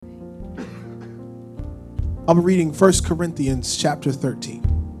I'll be reading 1 Corinthians chapter 13.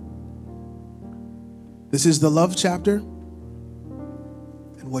 This is the love chapter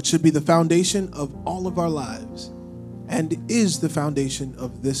and what should be the foundation of all of our lives and is the foundation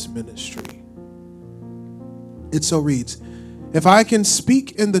of this ministry. It so reads, "If I can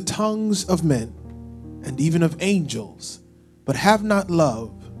speak in the tongues of men and even of angels, but have not love,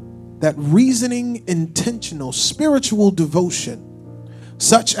 that reasoning, intentional, spiritual devotion,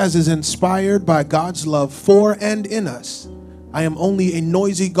 such as is inspired by God's love for and in us, I am only a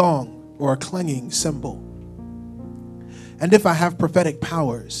noisy gong or a clanging cymbal. And if I have prophetic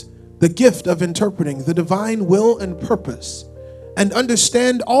powers, the gift of interpreting the divine will and purpose, and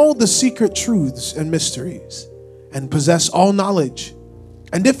understand all the secret truths and mysteries, and possess all knowledge,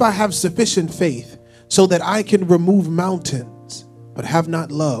 and if I have sufficient faith so that I can remove mountains, but have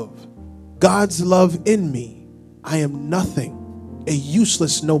not love, God's love in me, I am nothing, a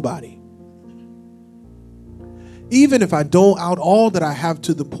useless nobody. Even if I dole out all that I have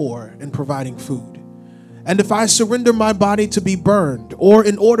to the poor in providing food, and if I surrender my body to be burned, or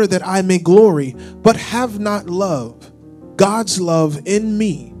in order that I may glory, but have not love, God's love in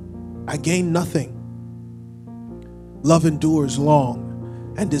me, I gain nothing. Love endures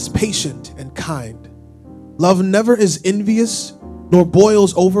long and is patient and kind. Love never is envious, nor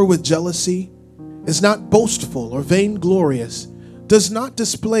boils over with jealousy, is not boastful or vainglorious, does not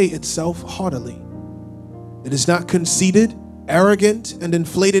display itself haughtily. It is not conceited, arrogant, and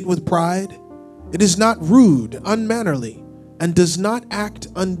inflated with pride. It is not rude, unmannerly, and does not act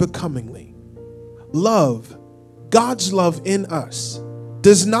unbecomingly. Love, God's love in us,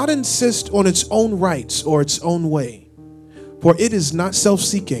 does not insist on its own rights or its own way. For it is not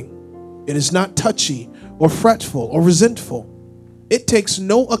self-seeking. It is not touchy or fretful or resentful. It takes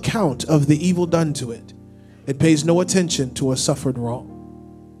no account of the evil done to it. It pays no attention to a suffered wrong.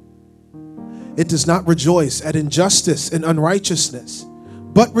 It does not rejoice at injustice and unrighteousness,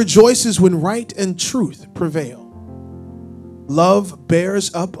 but rejoices when right and truth prevail. Love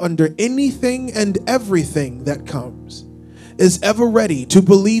bears up under anything and everything that comes, is ever ready to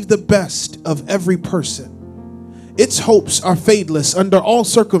believe the best of every person. Its hopes are fadeless under all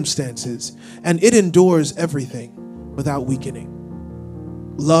circumstances, and it endures everything without weakening.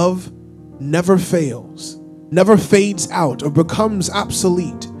 Love never fails, never fades out or becomes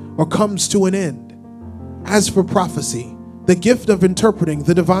obsolete or comes to an end. As for prophecy, the gift of interpreting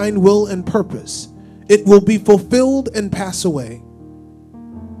the divine will and purpose, it will be fulfilled and pass away.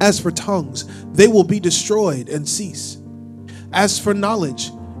 As for tongues, they will be destroyed and cease. As for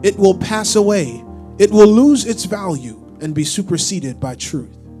knowledge, it will pass away. It will lose its value and be superseded by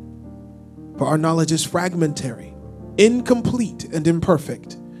truth. For our knowledge is fragmentary, incomplete, and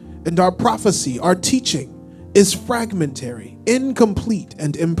imperfect. And our prophecy, our teaching, is fragmentary, incomplete,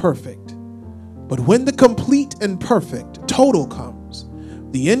 and imperfect. But when the complete and perfect total comes,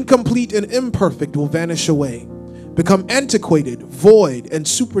 the incomplete and imperfect will vanish away, become antiquated, void, and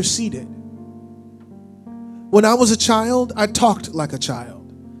superseded. When I was a child, I talked like a child.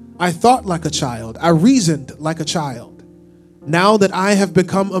 I thought like a child. I reasoned like a child. Now that I have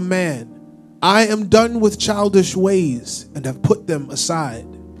become a man, I am done with childish ways and have put them aside.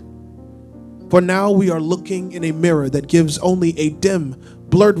 For now we are looking in a mirror that gives only a dim,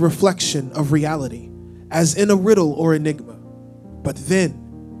 blurred reflection of reality, as in a riddle or enigma. But then,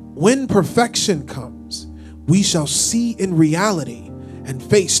 when perfection comes, we shall see in reality and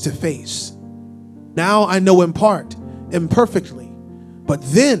face to face. Now I know in part, imperfectly, but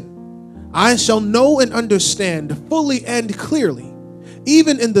then I shall know and understand fully and clearly,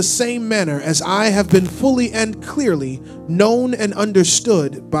 even in the same manner as I have been fully and clearly known and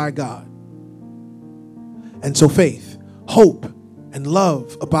understood by God. And so faith, hope, and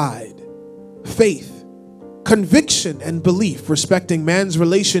love abide. Faith, conviction and belief respecting man's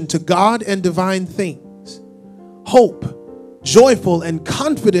relation to God and divine things. Hope, joyful and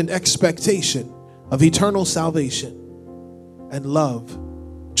confident expectation of eternal salvation. And love,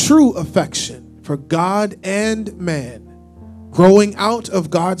 true affection for God and man, growing out of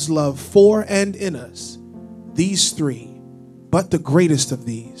God's love for and in us. These three, but the greatest of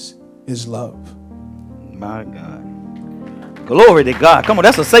these is love. My God. Glory to God. Come on,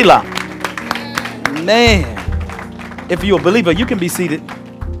 that's a Selah. Man. If you're a believer, you can be seated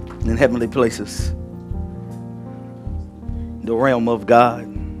in heavenly places. The realm of God.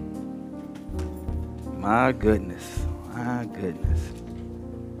 My goodness. My goodness.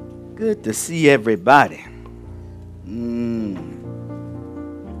 Good to see everybody. Man.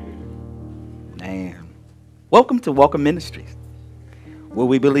 Welcome to Welcome Ministries, where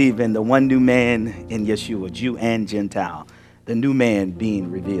we believe in the one new man in Yeshua, Jew and Gentile, the new man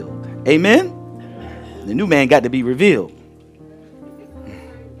being revealed. Amen? The new man got to be revealed.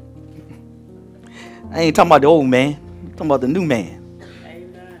 I ain't talking about the old man. I'm talking about the new man.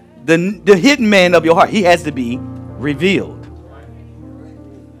 The hidden man of your heart, he has to be revealed.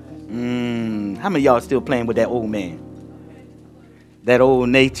 How many of y'all still playing with that old man? That old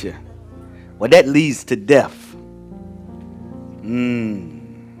nature? Well, that leads to death.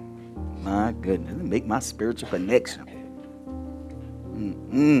 My goodness. Make my spiritual connection.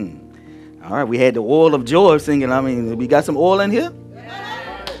 All right, we had the oil of joy singing. I mean, we got some oil in here?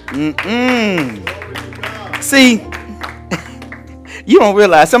 See, you don't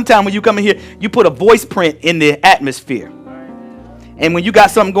realize sometimes when you come in here, you put a voice print in the atmosphere. And when you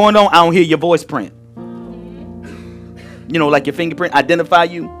got something going on, I don't hear your voice print. You know, like your fingerprint identify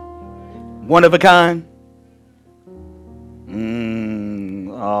you. One of a kind.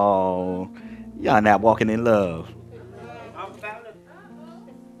 Oh, y'all not walking in love.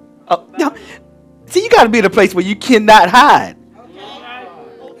 Oh, no. See, you got to be at a place where you cannot hide.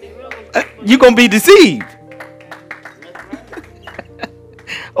 You're going to be deceived.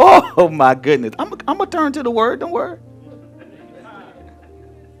 Oh, my goodness. I'm going to turn to the word. Don't worry.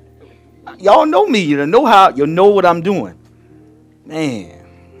 Y'all know me. You know what I'm doing. Man.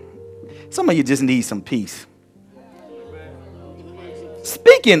 Some of you just need some peace.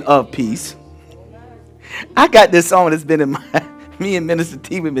 Speaking of peace, I got this song that's been in my... Me and Minister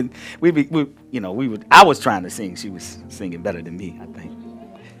T, I was trying to sing. She was singing better than me, I think.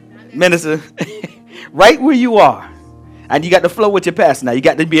 Minister, right where you are, and you got to flow with your pastor now. You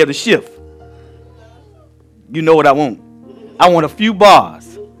got to be able to shift. You know what I want? I want a few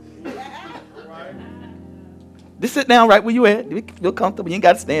bars. Just sit down right where you at. Feel comfortable. You ain't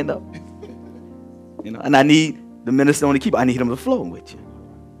got to stand up. You know, and I need the minister on the keyboard. I need him to flow with you.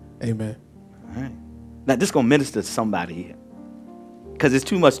 Amen. All right. Now, this is going to minister to somebody here. Because there's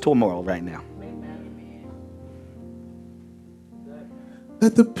too much turmoil right now.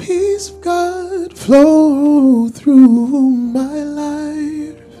 Let the peace of God flow through my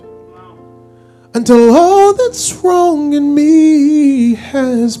life until all that's wrong in me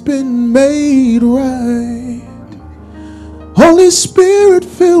has been made right. Holy Spirit,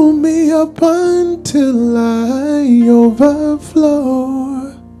 fill me up until I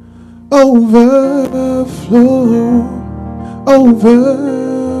overflow, overflow. Overflow.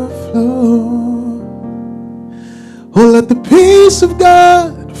 Oh, let the peace of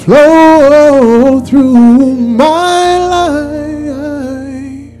God flow through my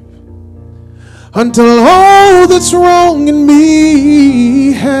life until all that's wrong in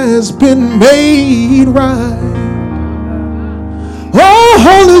me has been made right. Oh,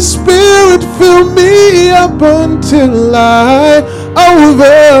 Holy Spirit, fill me up until I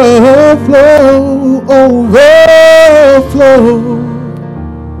overflow, overflow,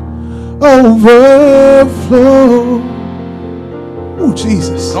 overflow. Oh,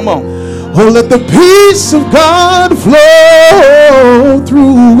 Jesus. Come on. Oh, let the peace of God flow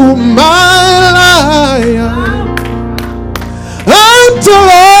through my life until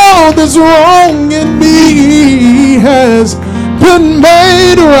all that's wrong in me has been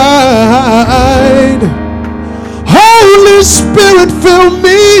made right. Holy Spirit, fill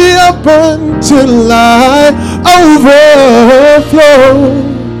me up until I overflow,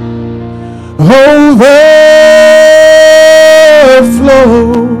 overflow,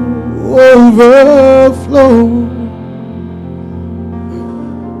 overflow.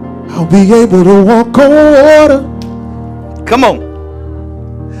 I'll be able to walk on water. Come on.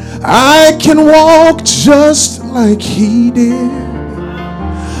 I can walk just like he did.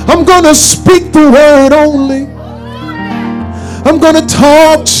 I'm gonna speak the word only. I'm gonna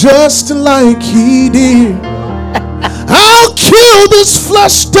talk just like he did. I'll kill this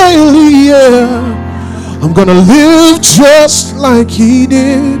flesh daily, yeah. I'm gonna live just like he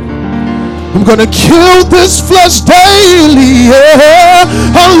did. I'm gonna kill this flesh daily, yeah.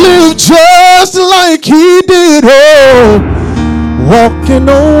 I'll live just like he did. Oh, walking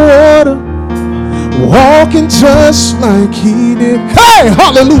on water, walking just like he did. Hey,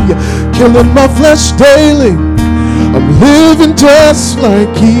 hallelujah. Killing my flesh daily. I'm living just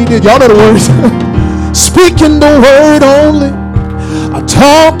like he did. Y'all know the words. Speaking the word only. I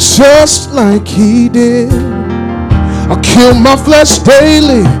talk just like he did. I kill my flesh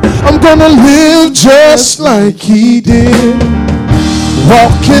daily. I'm gonna live just like he did.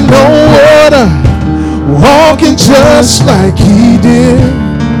 Walking on water, walking just like he did.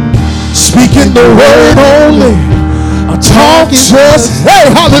 Speaking the word only. I talk just,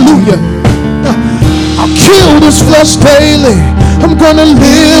 hey, hallelujah. I'll kill this flesh daily. I'm gonna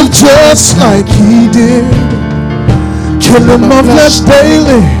live just like he did. Killing my flesh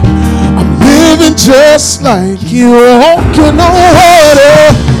daily. I'm living living just like you, walking on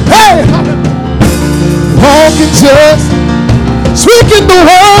water. Hey, walking just, speaking the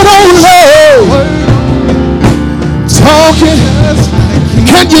word only, talking.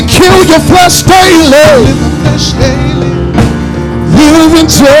 Can you kill your flesh daily? Living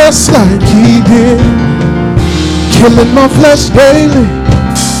just like he did, killing my flesh daily,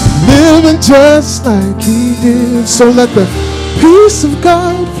 living just like he did. So let the peace of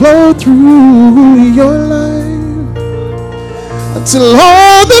God flow through your life until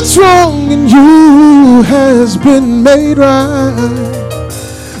all that's wrong in you has been made right.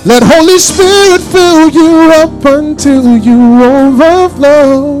 Let Holy Spirit fill you up until you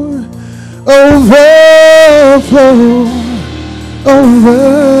overflow, overflow,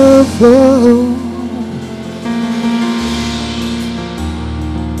 overflow.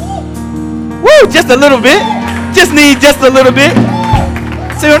 Woo, just a little bit. Just need just a little bit.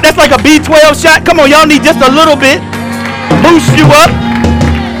 See, that's like a B12 shot. Come on, y'all need just a little bit. Boost you up.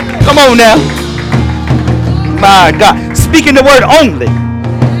 Come on now. My God. Speaking the word only.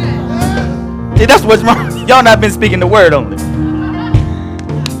 See, that's what's wrong. Y'all not been speaking the word only.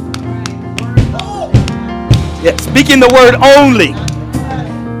 Yeah, speaking the word only.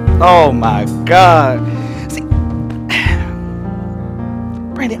 Oh my God. See,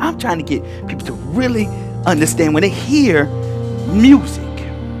 Brandy, I'm trying to get people to really understand when they hear music.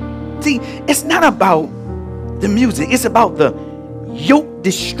 See, it's not about the music. It's about the yoke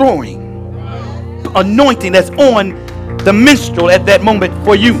destroying anointing that's on the minstrel at that moment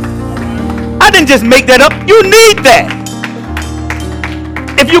for you. I didn't just make that up. You need that.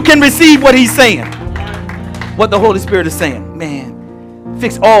 If you can receive what he's saying, what the Holy Spirit is saying, man,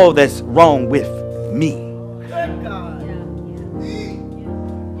 fix all that's wrong with me.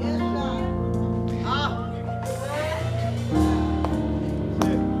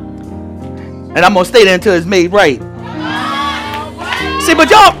 And I'm going to stay there until it's made right. See, but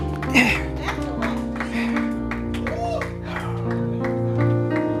y'all,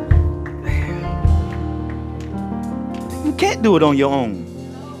 you can't do it on your own.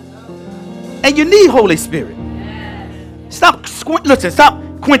 And you need Holy Spirit. Stop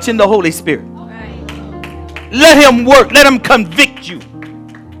quenching the Holy Spirit. Let him work. Let him convict you.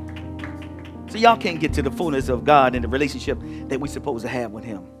 So y'all can't get to the fullness of God and the relationship that we're supposed to have with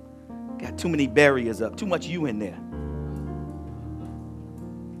him. Got too many barriers up. Too much you in there.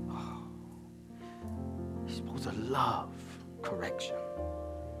 You're supposed to love correction.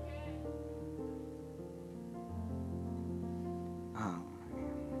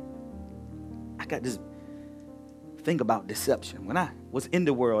 I got this thing about deception. When I was in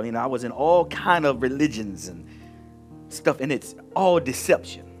the world, I was in all kind of religions and stuff, and it's all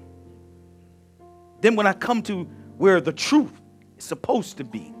deception. Then when I come to where the truth is supposed to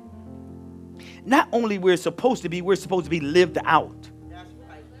be, not only we're supposed to be lived out. That's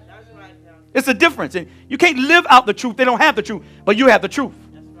right. That's right. It's a difference. And you can't live out the truth. They don't have the truth, but you have the truth.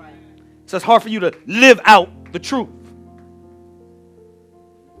 That's right. So it's hard for you to live out the truth.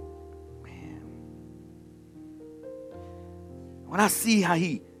 Man. When I see how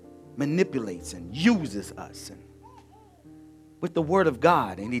he manipulates and uses us and with the word of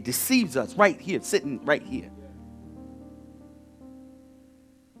God, and he deceives us right here, sitting right here.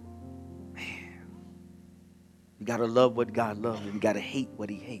 You got to love what God loves, and you got to hate what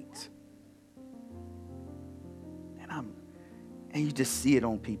he hates. And you just see it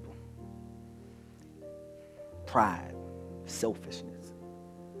on people. Pride, selfishness,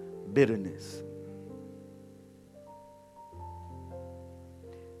 bitterness.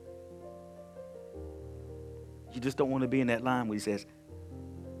 You just don't want to be in that line where he says,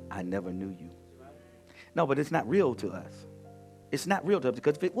 I never knew you. No, but it's not real to us. It's not real to us,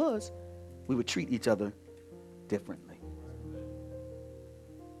 because if it was, we would treat each other differently.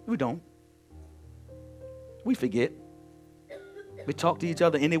 We don't. We forget. We talk to each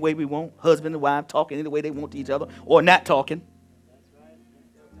other any way we want. Husband and wife talking any way they want to each other, or not talking,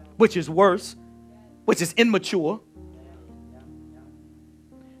 which is worse, which is immature.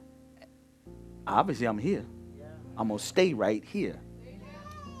 Obviously, I'm here. I'm going to stay right here.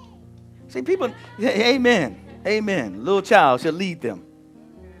 See, people, amen, amen. Little child shall lead them.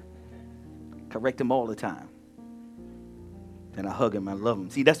 Correct them all the time. And I hug him, I love him.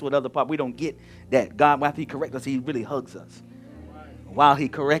 See, that's what other part, we don't get that. God, after he corrects us, he really hugs us while he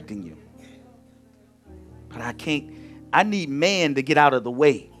correcting you. But I need man to get out of the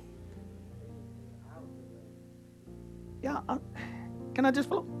way. Yeah, can I just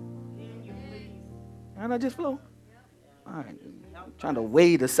flow? Can I just flow? All right. I'm trying to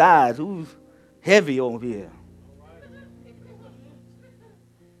weigh the size. Who's heavy over here?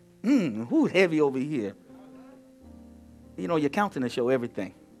 Who's heavy over here? You know, your countenance show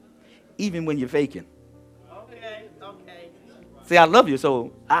everything, even when you're faking. Okay, okay. See, I love you,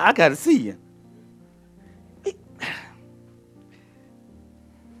 so I got to see you.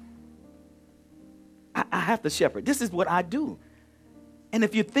 I have to shepherd. This is what I do. And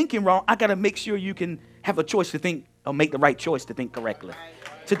if you're thinking wrong, I got to make sure you can have a choice to think or make the right choice to think correctly.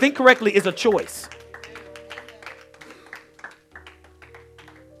 To think correctly is a choice.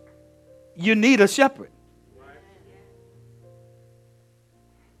 You need a shepherd.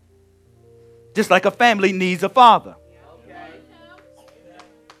 Just like a family needs a father.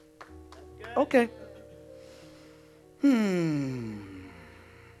 Okay. Man,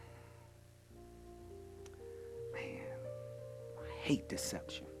 I hate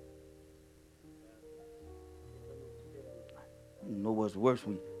deception. I don't know what's worse.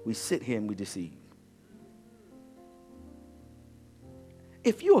 We sit here and we deceive.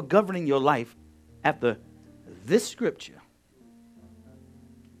 If you are governing your life after this scripture,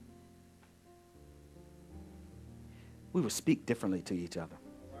 we will speak differently to each other.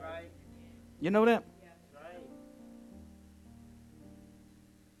 Right. You know that? Right.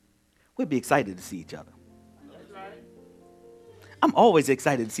 We'll be excited to see each other. That's right. I'm always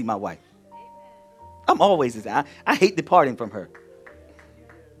excited to see my wife. I'm always excited. I hate departing from her.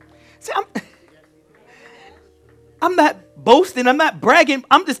 See, I'm not boasting. I'm not bragging.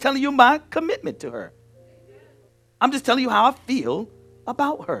 I'm just telling you my commitment to her. I'm just telling you how I feel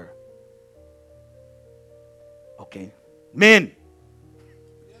about her. Okay. Men.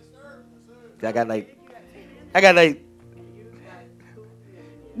 See, I got like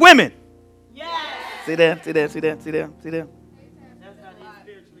women. Yes. See there. That's how they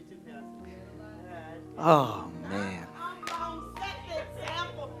spiritually too, Pastor. Oh, man. I'm going to set the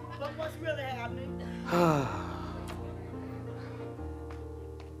example, but what's really happening?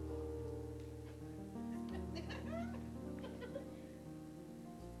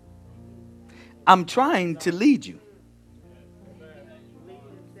 I'm trying to lead you.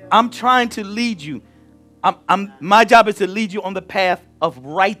 I'm trying to lead you. My job is to lead you on the path of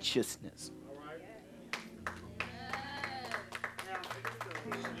righteousness.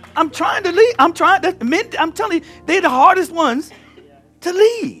 I'm trying to lead. I'm telling you, they're the hardest ones to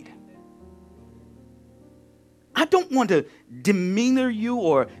lead. I don't want to demeanor you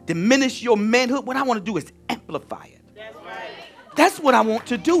or diminish your manhood. What I want to do is amplify it. That's right. That's what I want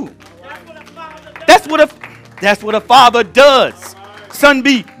to do. That's what a father does. That's what a father does. Son,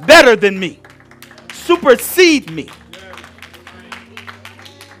 be better than me. Supersede me.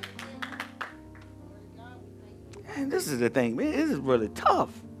 And this is the thing, man. This is really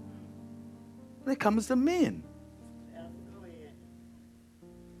tough when it comes to men.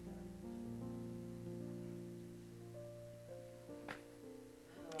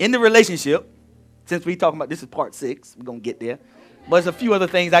 In the relationship, since we talking about this is part 6, we're going to get there. But there's a few other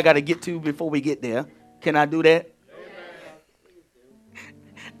things I got to get to before we get there. Can I do that?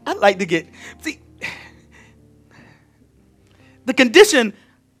 I'd like to see, the condition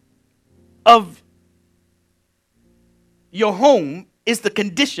of your home is the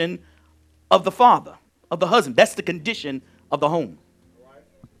condition of the father, of the husband. That's the condition of the home.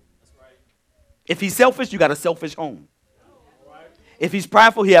 If he's selfish, you got a selfish home. If he's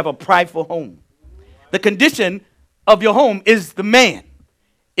prideful, he have a prideful home. The condition of your home is the man.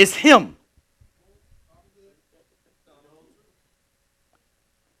 It's him.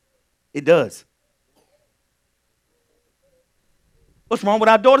 It does. What's wrong with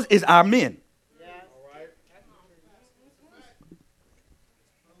our daughters is our men.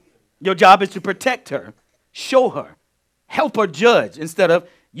 Your job is to protect her, show her, help her judge instead of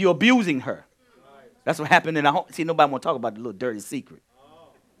you abusing her. That's what happened in our home. See, nobody want to talk about the little dirty secret.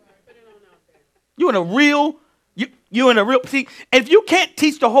 You're in a real, see, if you can't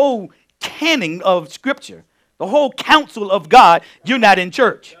teach the whole canon of Scripture, the whole counsel of God, you're not in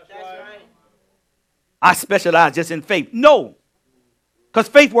church. That's right. I specialize just in faith. No, because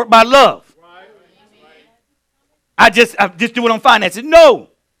faith works by love. I just do it on finances. No.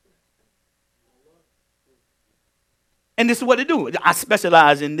 And this is what they do. I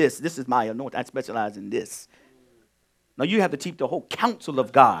specialize in this. This is my anointing. I specialize in this. Now you have to teach the whole counsel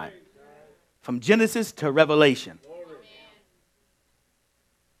of God from Genesis to Revelation.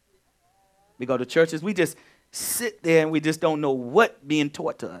 We go to churches, we just sit there and we just don't know what being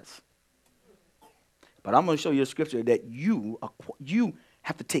taught to us. But I'm going to show you a scripture that you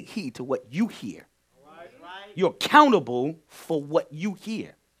have to take heed to what you hear. You're accountable for what you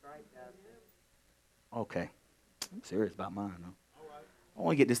hear. Okay. I'm serious about mine, though. I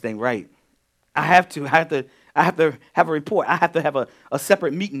want to get this thing right. I have to have a report. I have to have a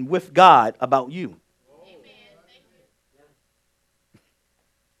separate meeting with God about you.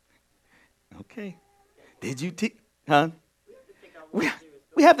 Okay. Did you take, huh?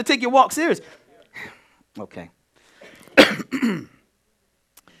 We have to take your walk serious. Okay.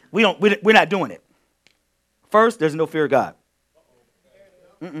 We're not doing it. First, there's no fear of God.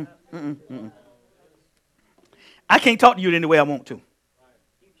 I can't talk to you any way I want to.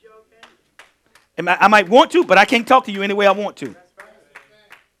 I might want to, but I can't talk to you any way I want to.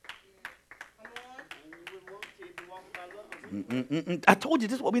 I told you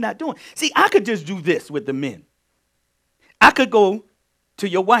this is what we're not doing. See, I could just do this with the men. I could go to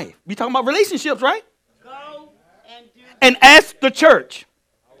your wife. We talking about relationships, right? Go and ask the church,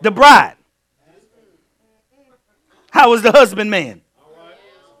 the bride, how is the husband man?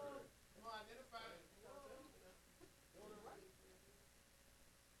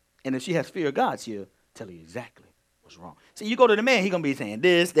 And if she has fear of God, she'll tell you exactly what's wrong. See, you go to the man, he's going to be saying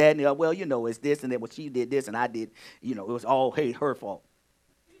this, that, and the other. Well, you know, it's this and that. Well, she did this and I did. You know, it was all her fault.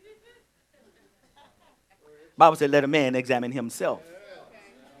 Bible said, let a man examine himself.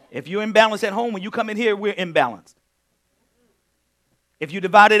 If you're imbalanced at home, when you come in here, we're imbalanced. If you're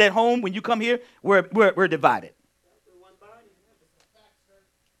divided at home, when you come here, we're divided.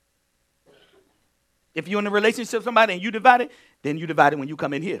 If you're in a relationship with somebody and you divided, then you divided when you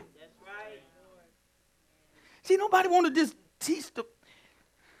come in here. That's right. See, nobody want to just teach the...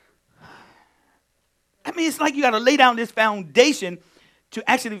 I mean, it's like you got to lay down this foundation to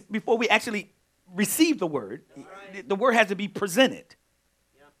actually, before we actually receive the word, right. The word has to be presented.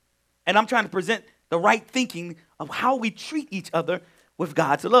 Yeah. And I'm trying to present the right thinking of how we treat each other with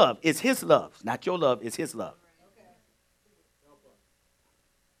God's love. It's his love, not your love, it's his love.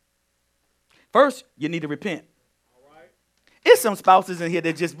 First, you need to repent. All right. There's some spouses in here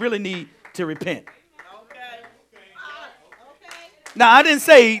that just really need to repent. Okay. Now, I didn't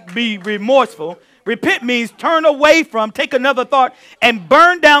say be remorseful. Repent means turn away from, take another thought, and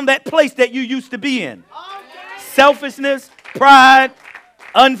burn down that place that you used to be in. Okay. Selfishness, pride,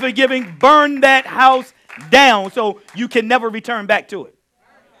 unforgiving. Burn that house down so you can never return back to it.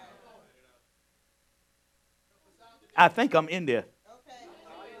 I think I'm in there.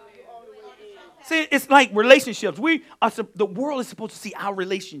 See, it's like relationships. The world is supposed to see our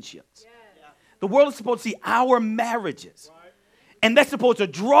relationships. The world is supposed to see our marriages. And that's supposed to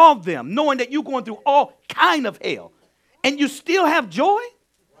draw them, knowing that you're going through all kind of hell. And you still have joy?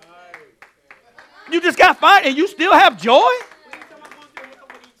 You just got fired and you still have joy?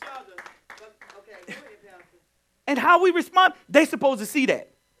 And how we respond, they're supposed to see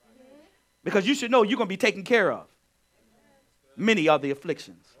that. Because you should know you're going to be taken care of. Many are the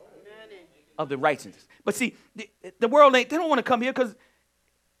afflictions of the righteousness. But see, the world they don't want to come here because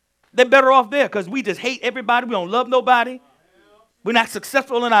they're better off there because we just hate everybody. We don't love nobody. We're not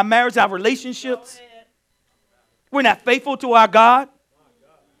successful in our marriage, our relationships. We're not faithful to our God.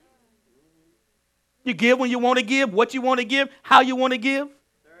 You give when you want to give, what you want to give, how you want to give.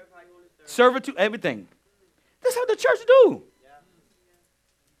 Serve it to everything. That's how the church do.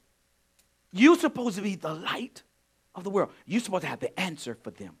 You're supposed to be the light of the world. You're supposed to have the answer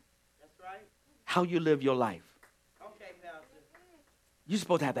for them. How you live your life. Okay, Pastor. You're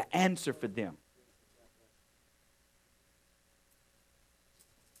supposed to have the answer for them.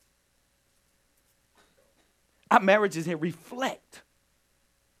 Our marriages here reflect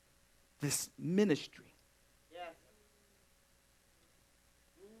this ministry. Yes.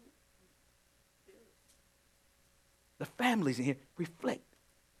 The families in here reflect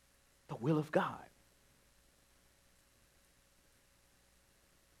the will of God.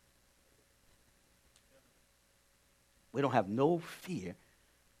 We don't have no fear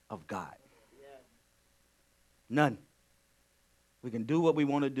of God. None. We can do what we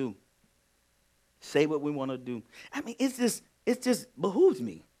want to do. Say what we want to do. I mean, it just behooves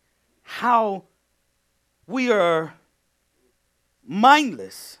me how we are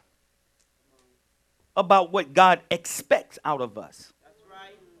mindless about what God expects out of us. That's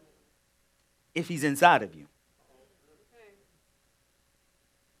right. If he's inside of you.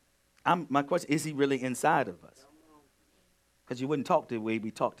 My question, is he really inside of us? Because you wouldn't talk the way we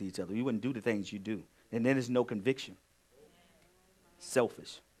talk to each other. You wouldn't do the things you do. And then there's no conviction.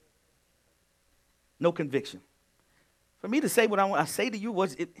 Selfish. No conviction. For me to say what I say to you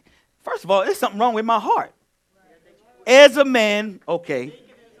was, first of all, there's something wrong with my heart. As a man, okay,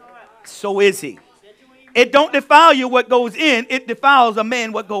 so is he. It don't defile you what goes in. It defiles a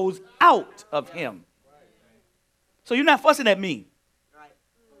man what goes out of him. So you're not fussing at me.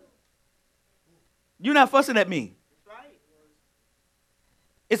 You're not fussing at me.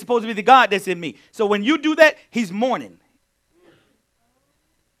 It's supposed to be the God that's in me. So when you do that, he's mourning.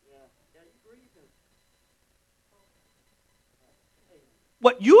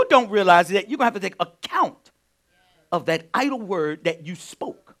 What you don't realize is that you're going to have to take account of that idle word that you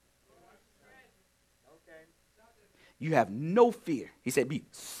spoke. You have no fear. He said, be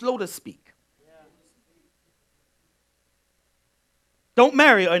slow to speak. Don't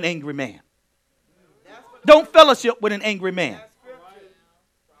marry an angry man. Don't fellowship with an angry man.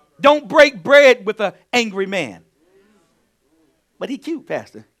 Don't break bread with an angry man. But he cute,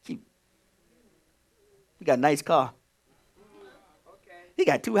 Pastor. Cute. He got a nice car. He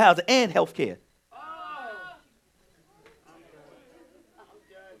got 2 houses and health care.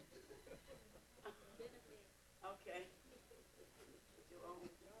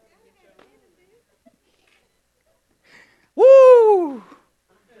 Woo!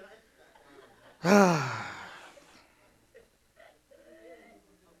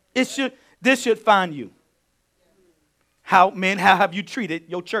 This should find you. How have you treated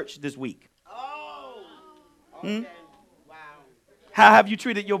your church this week? How have you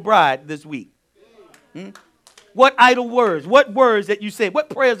treated your bride this week? What idle words? What words that you said? What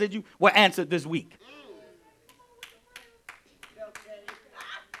prayers that you were answered this week?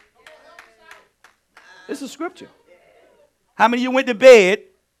 It's a scripture. How many of you went to bed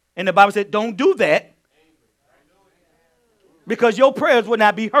and the Bible said, don't do that because your prayers will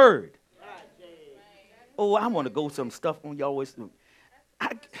not be heard? Oh, I want to go some stuff on y'all.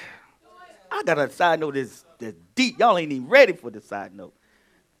 I got a side note that's deep. Y'all ain't even ready for the side note.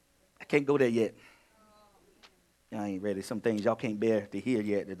 I can't go there yet. Y'all ain't ready. Some things y'all can't bear to hear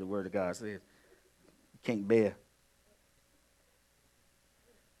yet that the word of God says. You can't bear.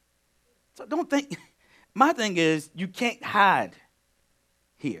 So don't think. My thing is, you can't hide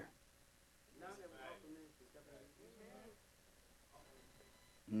here.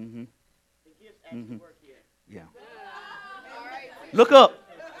 Mm-hmm. Mm-hmm. Yeah. Look up.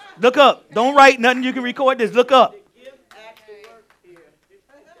 Look up. Don't write nothing. You can record this. Look up.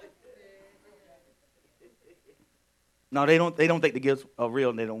 No, they don't think the gifts are real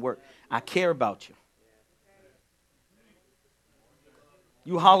and they don't work. I care about you.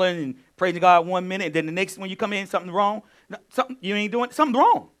 You hollering and praising God 1 minute, and then the next when you come in, something wrong. Something you ain't doing. Something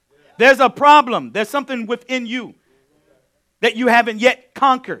wrong. There's a problem. There's something within you that you haven't yet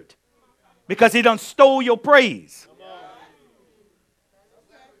conquered because he done stole your praise.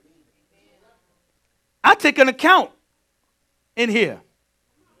 I take an account in here.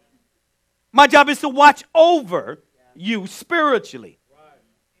 My job is to watch over you spiritually.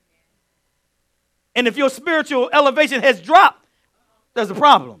 And if your spiritual elevation has dropped, there's a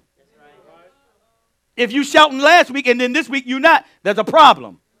problem. If you shouting last week and then this week you not, there's a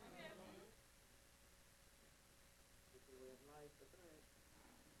problem.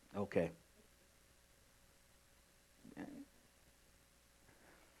 Okay.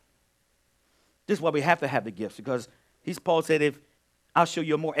 This is why we have to have the gifts, because Paul said, if I'll show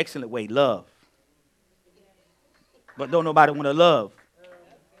you a more excellent way, love. But don't nobody want to love.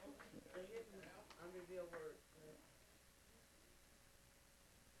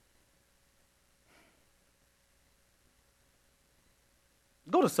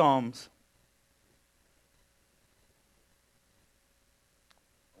 Go to Psalms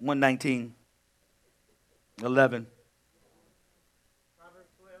 119, 11.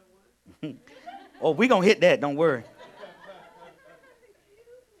 Oh, we're going to hit that. Don't worry.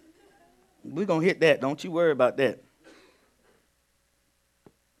 We're going to hit that. Don't you worry about that.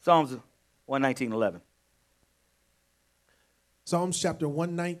 Psalms 119, 11. Psalms chapter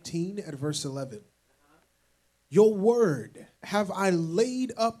 119 at verse 11. Your word have I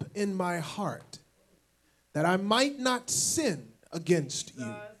laid up in my heart, that I might not sin against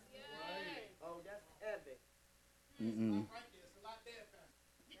you. Mm-mm.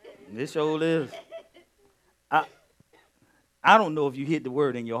 This sure is. I don't know if you hid the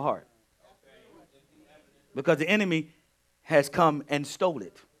word in your heart, because the enemy has come and stole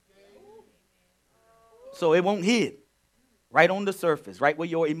it. So it won't hid right on the surface, right where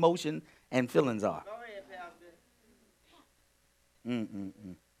your emotion and feelings are. I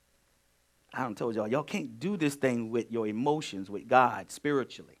done told y'all can't do this thing with your emotions with God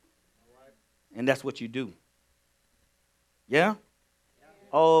spiritually. And that's what you do. Yeah?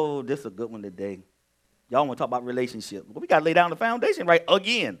 Oh, this is a good one today. Y'all want to talk about relationships. Well, we got to lay down the foundation right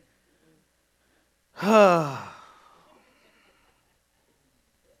again.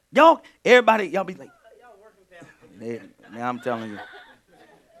 Everybody, y'all be like, now I'm telling you.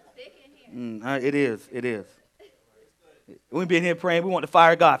 It is. We've been here praying. We want the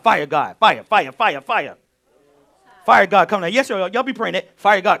fire of God. Fire, God. Fire, fire, fire, fire. Fire of God, come down. Yes, y'all be praying that.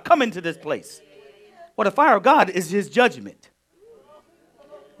 Fire of God, come into this place. Well, the fire of God is his judgment.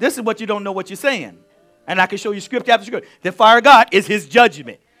 This is what you don't know what you're saying. And I can show you scripture after scripture. The fire of God is his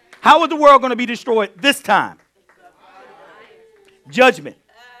judgment. How is the world going to be destroyed this time? Judgment.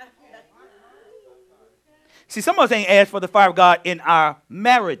 See, some of us ain't asked for the fire of God in our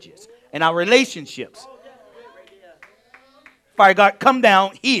marriages, in our relationships. Fire of God, come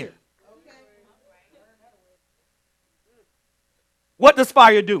down here. What does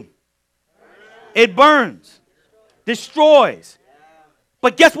fire do? It burns, destroys.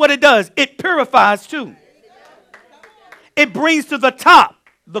 But guess what it does? It purifies too. It brings to the top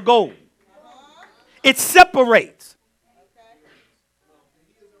the gold. It separates.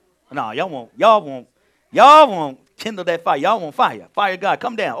 No, y'all won't kindle that fire. Y'all want fire. Fire of God,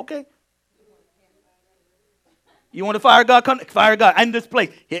 come down. Okay. You want the fire of God? Come, fire of God in this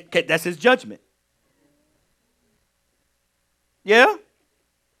place. That's his judgment. Yeah?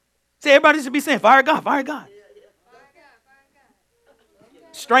 See, everybody should be saying, fire of God, fire of God.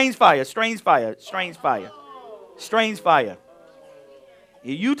 Strange fire, strange fire, strange fire, strange fire.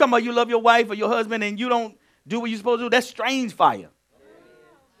 If you talking about you love your wife or your husband and you don't do what you're supposed to do, that's strange fire.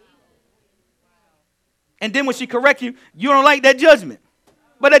 And then when she corrects you, you don't like that judgment.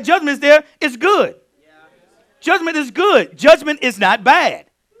 But that judgment is there, it's good. Judgment is good. Judgment is not bad.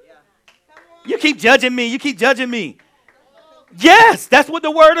 You keep judging me, you keep judging me. Yes, that's what the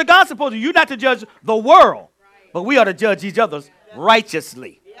word of God's supposed to do. You're not to judge the world, but we are to judge each other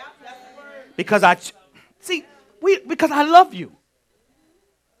righteously. Because because I love you.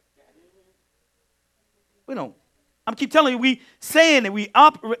 We don't. I keep telling you, we saying that we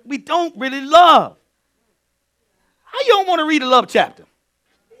don't really love. How you don't want to read a love chapter?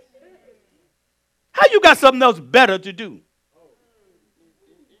 How you got something else better to do?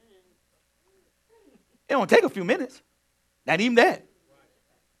 It don't take a few minutes. Not even that.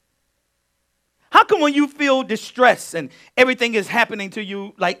 How come when you feel distress and everything is happening to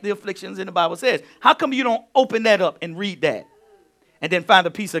you like the afflictions in the Bible says, how come you don't open that up and read that and then find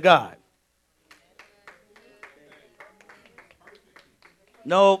the peace of God?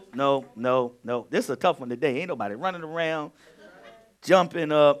 No. This is a tough one today. Ain't nobody running around,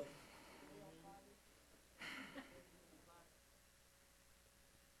 jumping up.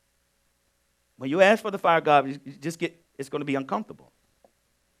 When you ask for the fire of God, you just it's going to be uncomfortable.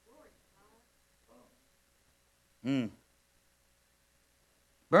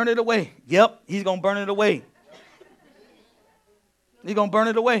 Burn it away. Yep, he's going to burn it away. He's going to burn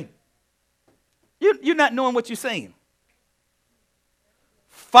it away. You're not knowing what you're saying.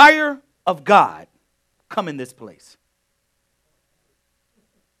 Fire of God, come in this place.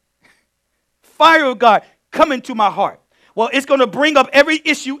 Fire of God, come into my heart. Well, it's going to bring up every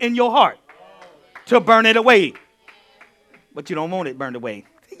issue in your heart to burn it away. But you don't want it burned away.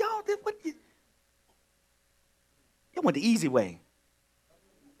 Y'all, you want the easy way.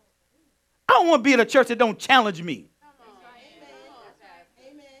 I don't want to be in a church that don't challenge me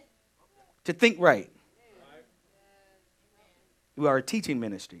to think right. We are a teaching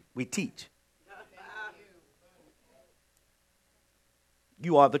ministry. We teach.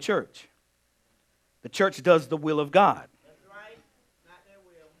 You are the church. The church does the will of God. That's right. Not their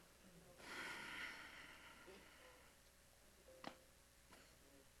will.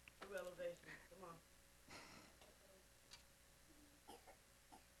 Realization. Come on.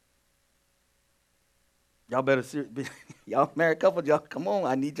 Y'all better y'all married couple, y'all come on.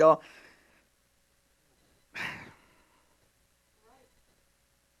 I need y'all.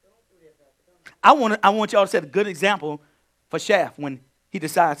 I want y'all to set a good example for Shaft when he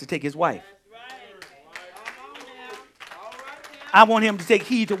decides to take his wife. I want him to take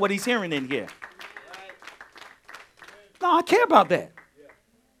heed to what he's hearing in here. No, I care about that.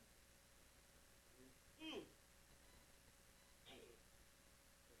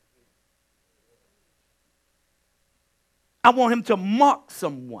 I want him to mark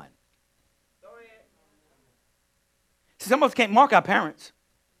someone. See, some of us can't mark our parents.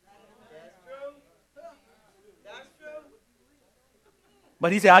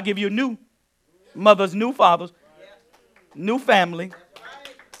 But he said, I'll give you new mothers, new fathers, new family.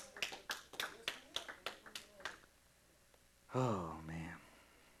 Oh, man.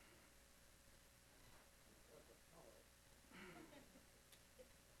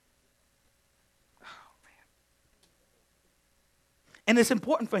 Oh, man. And it's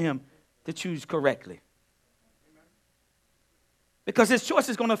important for him to choose correctly. Because his choice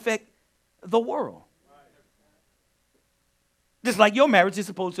is going to affect the world. Just like your marriage is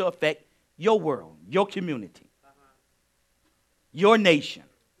supposed to affect your world, your community, your nation,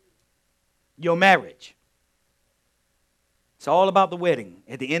 your marriage. It's all about the wedding.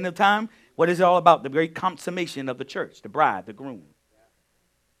 At the end of time, what is it all about? The great consummation of the church, the bride, the groom.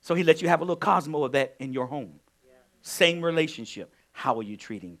 So he lets you have a little cosmo of that in your home. Same relationship. How are you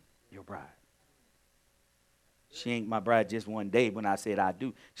treating your bride? She ain't my bride just one day when I said I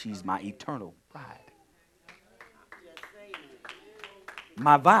do. She's my eternal bride.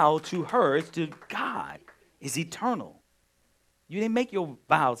 My vow to her is to God is eternal. You didn't make your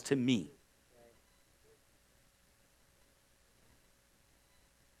vows to me.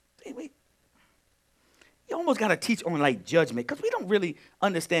 You almost got to teach on like judgment because we don't really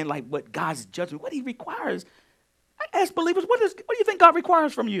understand like what God's judgment, what he requires. As believers, what do you think God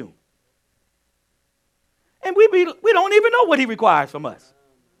requires from you? And we don't even know what he requires from us.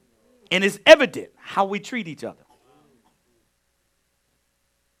 And it's evident how we treat each other.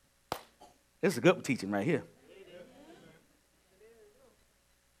 This is a good teaching right here.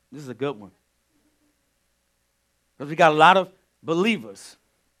 This is a good one. Because we got a lot of believers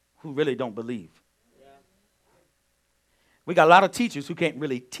who really don't believe. We got a lot of teachers who can't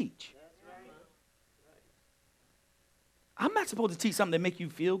really teach. I'm not supposed to teach something that make you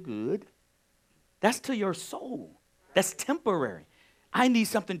feel good. That's to your soul. That's temporary. I need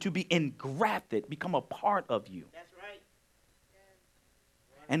something to be engrafted, become a part of you. That's right.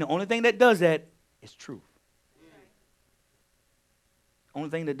 And the only thing that does that is truth. Only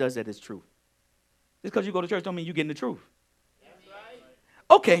thing that does that is truth. Just because you go to church don't mean you're getting the truth. That's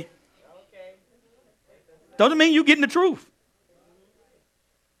right. Okay. Okay. Doesn't mean you're getting the truth.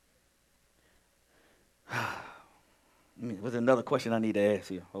 There's another question I need to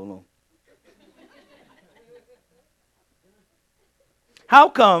ask you. Hold on. How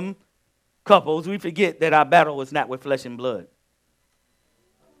come, couples, we forget that our battle is not with flesh and blood?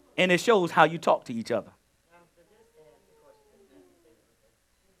 And it shows how you talk to each other.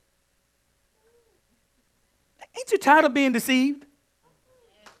 Ain't you tired of being deceived?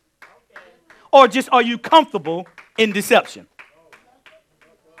 Or just are you comfortable in deception?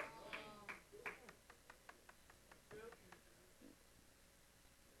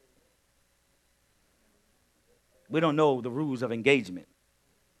 We don't know the rules of engagement.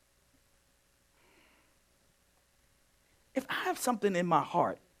 If I have something in my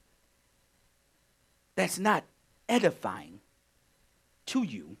heart that's not edifying to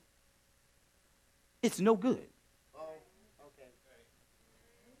you, it's no good.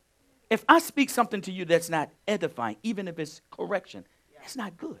 If I speak something to you that's not edifying, even if it's correction, it's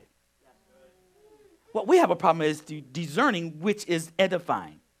not good. What we have a problem is discerning which is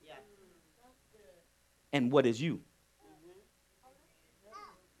edifying and what is you.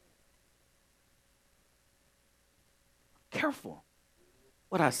 Careful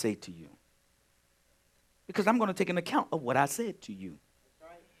what I say to you, because I'm going to take an account of what I said to you.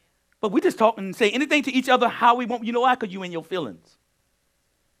 But we just talk and say anything to each other how we want. You know why? Because you in your feelings.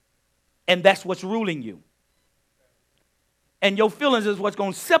 And that's what's ruling you. And your feelings is what's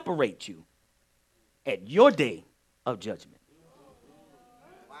going to separate you at your day of judgment.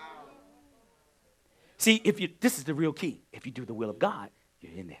 See, this is the real key. If you do the will of God,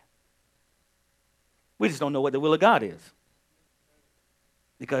 you're in there. We just don't know what the will of God is,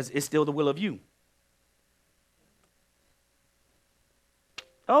 because it's still the will of you.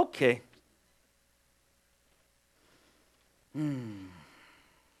 Okay.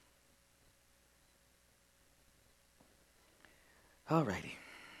 All righty.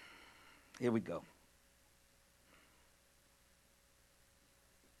 Here we go.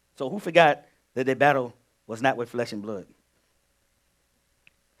 So who forgot that their battle was not with flesh and blood?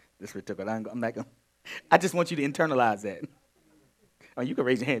 This took it. I'm not going. I just want you to internalize that. I mean, you can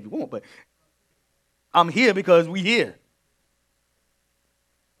raise your hand if you want, but I'm here because we here.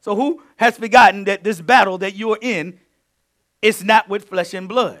 So who has forgotten that this battle that you're in is not with flesh and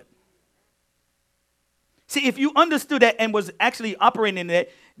blood? See, if you understood that and was actually operating in that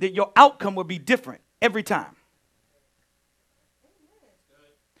your outcome would be different every time.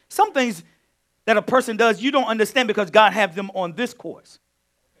 Some things that a person does, you don't understand because God has them on this course.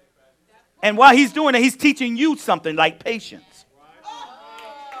 And while he's doing it, he's teaching you something like patience.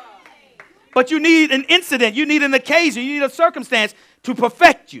 But you need an incident, you need an occasion, you need a circumstance to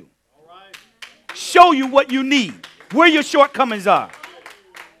perfect you. Show you what you need, where your shortcomings are.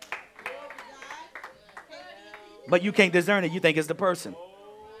 But you can't discern it, you think it's the person.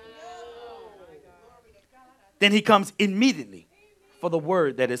 Then he comes immediately for the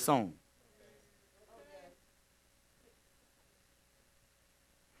word that is sown.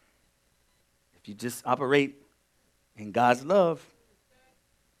 If you just operate in God's love,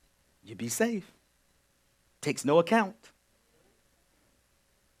 you be safe. Takes no account.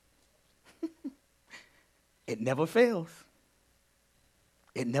 It never fails.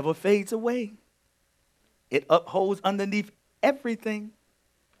 It never fades away. It upholds underneath everything.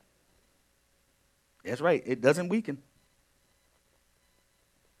 That's right. It doesn't weaken.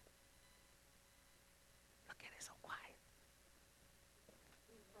 Look at it, so quiet.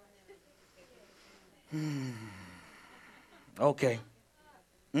 Okay.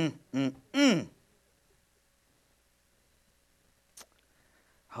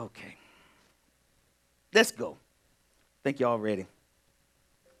 Okay. Let's go. Think y'all ready.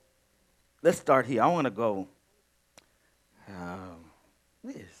 Let's start here. I want to go.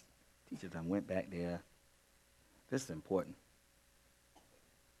 Where is teacher? I went back there. This is important.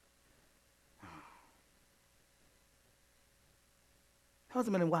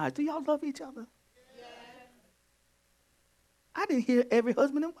 Husband and wives, do y'all love each other? Yes. I didn't hear every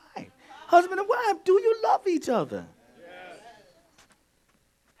husband and wife. Husband and wife, do you love each other? Yes.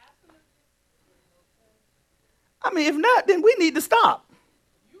 I mean, if not, then we need to stop.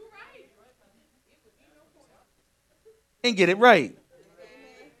 You're right. And get it right.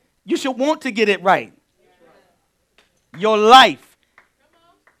 You should want to get it right. Your life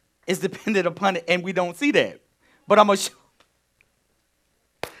is dependent upon it, and we don't see that. But I'm going to show.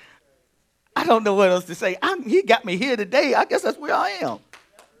 I don't know what else to say. He got me here today. I guess that's where I am.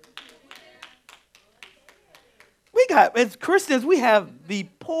 As Christians, we have the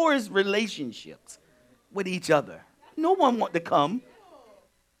poorest relationships with each other. No one wants to come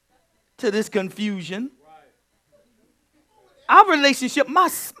to this confusion. Our relationship, my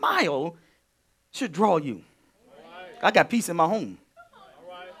smile should draw you. I got peace in my home.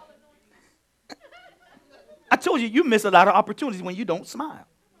 I told you, you miss a lot of opportunities when you don't smile.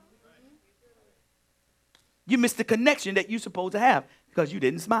 You miss the connection that you're supposed to have because you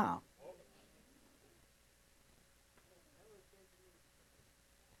didn't smile.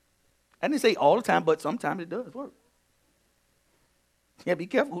 I didn't say all the time, but sometimes it does work. Yeah, be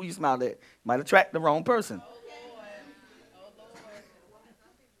careful who you smile at. Might attract the wrong person.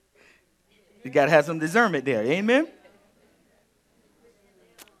 You got to have some discernment there. Amen?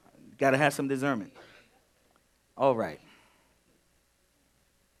 Got to have some discernment. All right.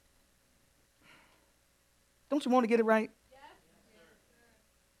 Don't you want to get it right?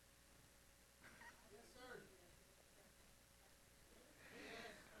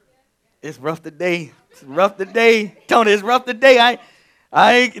 It's rough today. It's rough today. Tony, it's rough today.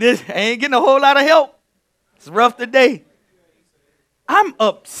 I ain't getting a whole lot of help. It's rough today. I'm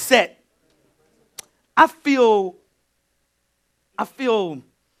upset. I feel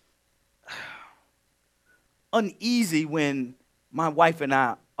uneasy when my wife and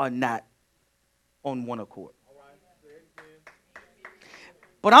I are not on one accord.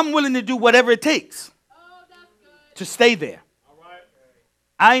 But I'm willing to do whatever it takes to stay there.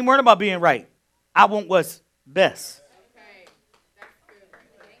 I ain't worried about being right. I want what's best.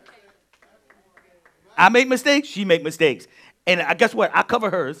 I make mistakes, she make mistakes. And guess what? I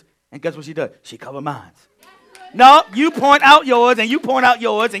cover hers, and guess what she does? She cover mine. No, you point out yours, and you point out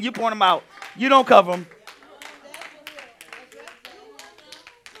yours, and you point them out. You don't cover them.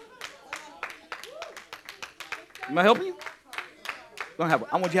 Am I helping you? I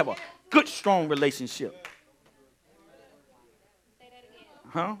want you to have a good, strong relationship.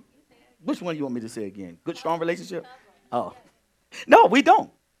 Huh? Which one do you want me to say again? Good, strong relationship? Oh. No, we don't.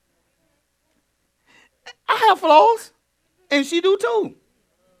 I have flaws, and she do too.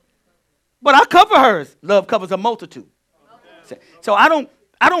 But I cover hers. Love covers a multitude. So I don't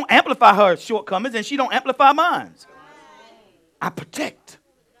amplify her shortcomings, and she don't amplify mine. I protect,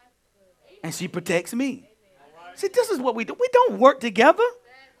 and she protects me. See, this is what we do. We don't work together.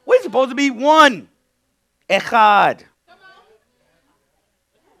 We're supposed to be one. Echad.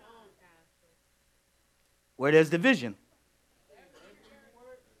 Where there's division.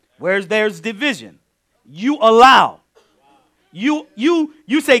 Where there's division, you allow. You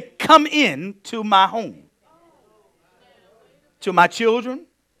say, come in to my home. To my children.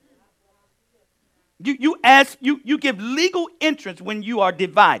 You give legal entrance when you are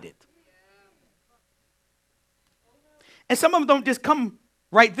divided. And some of them don't just come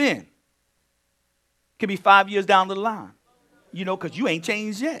right then. It could be 5 years down the line. Because you ain't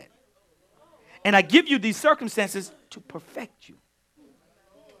changed yet. And I give you these circumstances to perfect you.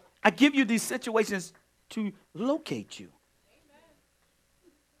 I give you these situations to locate you.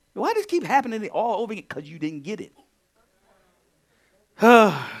 Why does it keep happening all over again? Because you didn't get it.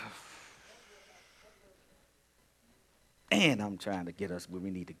 And I'm trying to get us where we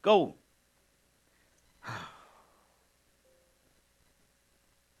need to go.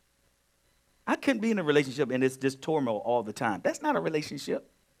 I couldn't be in a relationship and it's just turmoil all the time. That's not a relationship.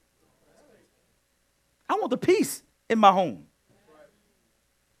 I want the peace in my home.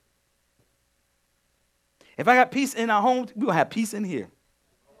 If I got peace in our home, we're going to have peace in here.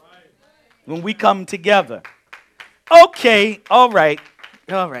 When we come together. Okay, all right.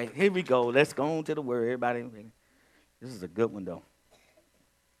 All right, here we go. Let's go on to the word. Everybody, this is a good one, though.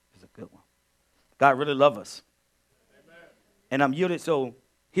 This is a good one. God really loves us. Amen. And I'm yielded so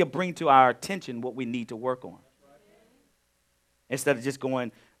he'll bring to our attention what we need to work on. Instead of just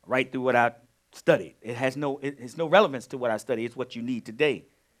going right through what I studied. It has no relevance to what I study. It's what you need today.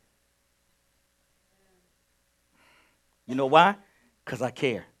 You know why? Because I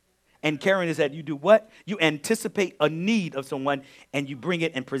care. And caring is that you do what? You anticipate a need of someone and you bring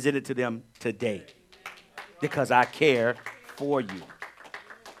it and present it to them today. Because I care for you.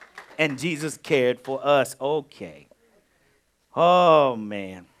 And Jesus cared for us. Okay. Oh,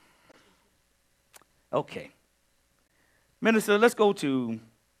 man. Okay. Minister, let's go to.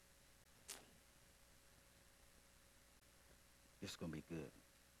 This is going to be good.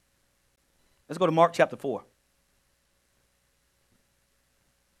 Let's go to Mark chapter 4.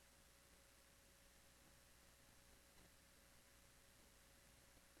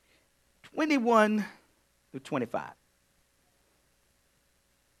 (21 through 25).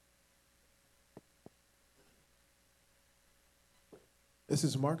 This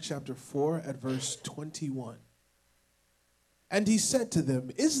is Mark chapter 4 at verse 21. And he said to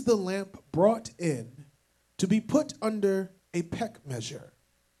them, is the lamp brought in to be put under a peck measure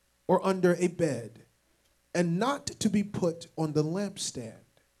or under a bed, and not to be put on the lampstand?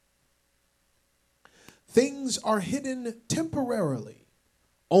 Things are hidden temporarily,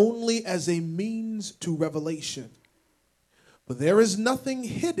 only as a means to revelation. But there is nothing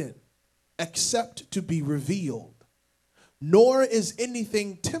hidden except to be revealed, nor is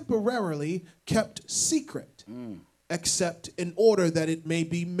anything temporarily kept secret, except in order that it may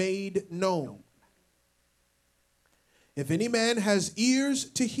be made known. If any man has ears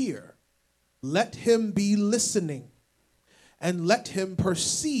to hear, let him be listening, and let him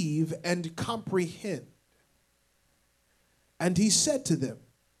perceive and comprehend. And he said to them,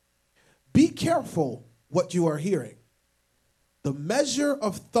 be careful what you are hearing. The measure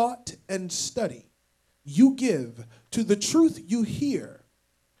of thought and study you give to the truth you hear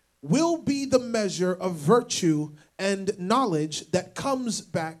will be the measure of virtue and knowledge that comes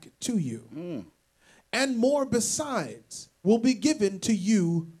back to you. And more besides will be given to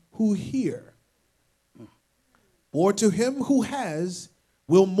you who hear. For to him who has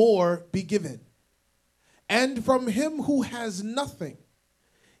will more be given. And from him who has nothing,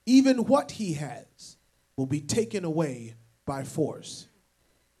 even what he has will be taken away by force.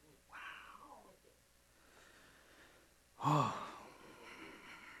 Wow. Oh.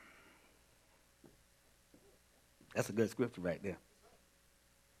 That's a good scripture right there.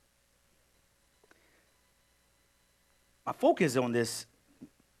 My focus on this,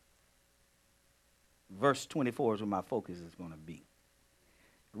 verse 24 is where my focus is going to be.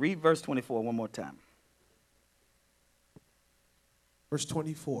 Read verse 24 one more time. Verse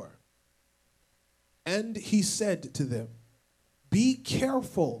 24. And he said to them, be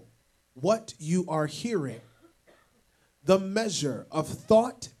careful what you are hearing. The measure of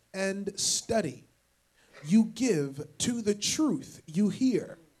thought and study you give to the truth you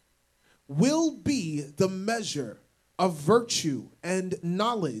hear will be the measure of virtue and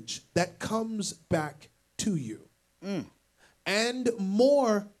knowledge that comes back to you. And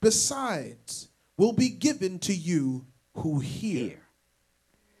more besides will be given to you who hear.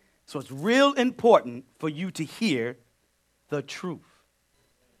 So it's real important for you to hear the truth.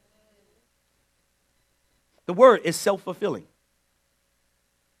 The word is self-fulfilling.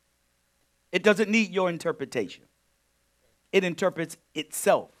 It doesn't need your interpretation. It interprets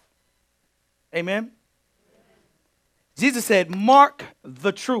itself. Amen? Jesus said, mark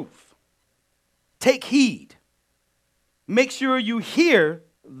the truth. Take heed. Make sure you hear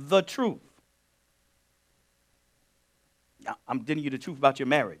the truth. Now, I'm telling you the truth about your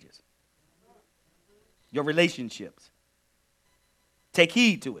marriages, your relationships. Take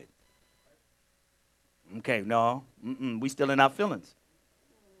heed to it. Okay, no, we still in our feelings.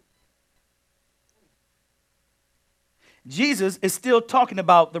 Jesus is still talking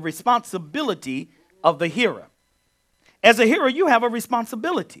about the responsibility of the hearer. As a hearer, you have a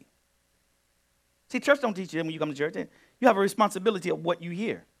responsibility. See, church don't teach you when you come to church. You have a responsibility of what you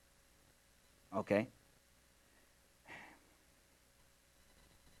hear. Okay?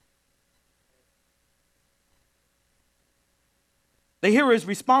 The hearer is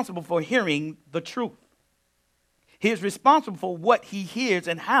responsible for hearing the truth. He is responsible for what he hears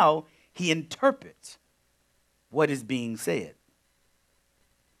and how he interprets what is being said.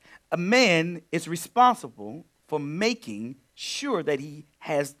 A man is responsible for making sure that he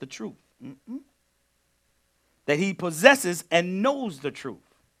has the truth. that he possesses and knows the truth.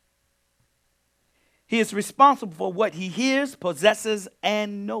 He is responsible for what he hears, possesses,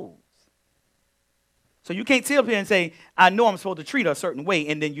 and knows. So you can't sit up here and say, I know I'm supposed to treat her a certain way,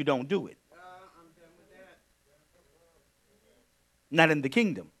 and then you don't do it. Not in the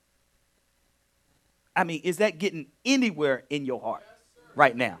kingdom. I mean, is that getting anywhere in your heart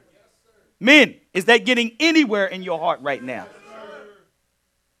right now? Men, is that getting anywhere in your heart right now?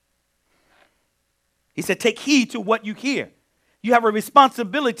 He said, take heed to what you hear. You have a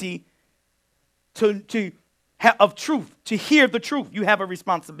responsibility of truth, to hear the truth. You have a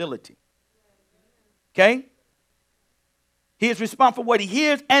responsibility. Okay? He is responsible for what he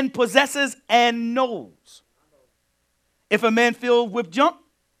hears and possesses and knows. If a man filled with junk,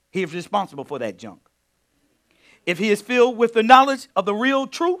 he is responsible for that junk. If he is filled with the knowledge of the real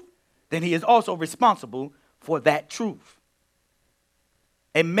truth, then he is also responsible for that truth.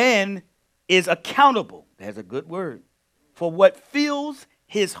 A man is accountable, that's a good word, for what fills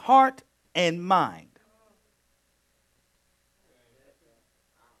his heart and mind.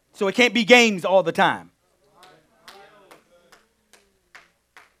 So it can't be games all the time.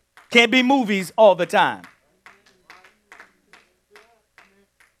 Can't be movies all the time.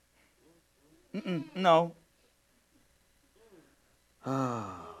 No.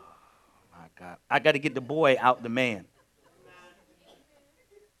 Oh, my God. I got to get the boy out the man.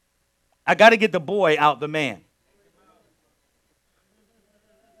 I got to get the boy out the man.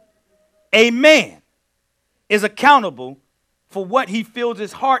 A man is accountable for what he fills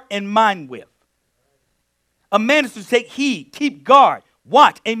his heart and mind with. A man is to take heed, keep guard,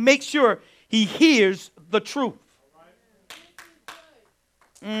 watch, and make sure he hears the truth.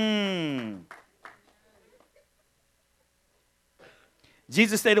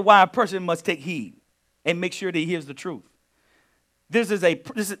 Jesus stated why a person must take heed and make sure that he hears the truth.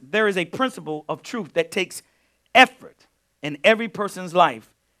 There is a principle of truth that takes effort in every person's life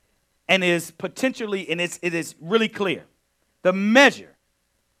and is potentially, and it is really clear. The measure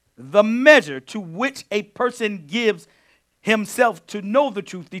to which a person gives himself to know the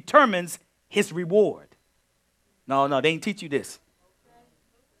truth determines his reward. No, they ain't teach you this.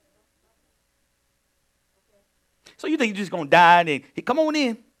 So you think you're just gonna die and then, hey, come on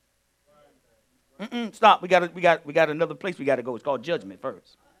in? Stop. We got another place we got to go. It's called judgment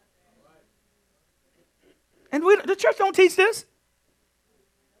first. And the church don't teach this.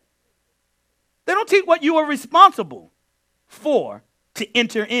 They don't teach what you are responsible for to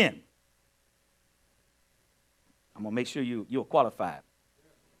enter in. I'm going to make sure you're qualified.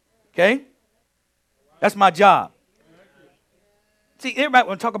 Okay? That's my job. See, everybody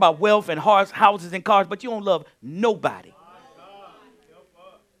want to talk about wealth and houses and cars, but you don't love nobody.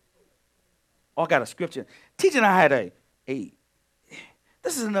 Oh, I got a scripture. Teaching I had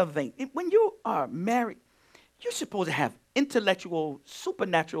this is another thing. When you are married, you're supposed to have intellectual,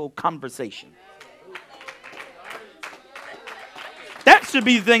 supernatural conversation. That should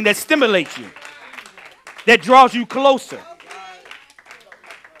be the thing that stimulates you, that draws you closer.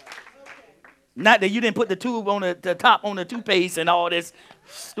 Not that you didn't put the tube on the top on the toothpaste and all this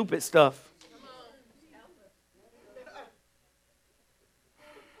stupid stuff.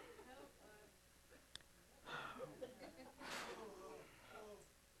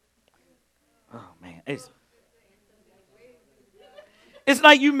 Oh, man. It's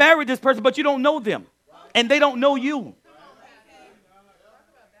like you married this person, but you don't know them. And they don't know you.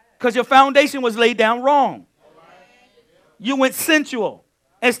 Because your foundation was laid down wrong. You went sensual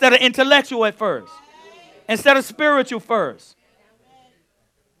instead of intellectual at first. Instead of spiritual first.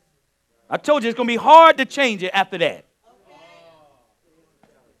 I told you it's going to be hard to change it after that.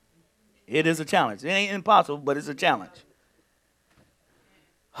 It is a challenge. It ain't impossible, but it's a challenge.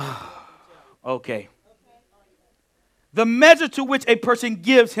 Okay. The measure to which a person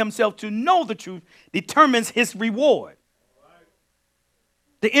gives himself to know the truth determines his reward.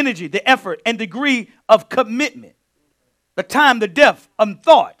 The energy, the effort, and degree of commitment. The time, the depth of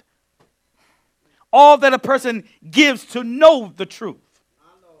thought. All that a person gives to know the truth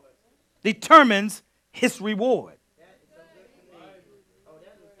determines his reward.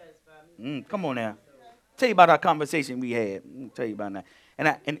 Come on now. Tell you about our conversation we had. I'll tell you about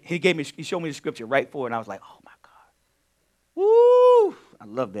that. And he showed me the scripture right for it, and I was like, oh my God. Woo! I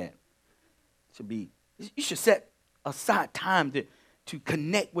love that. You should set aside time to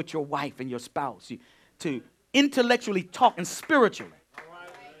connect with your wife and your spouse, to intellectually talk and spiritually.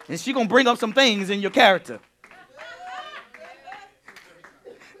 And she's going to bring up some things in your character.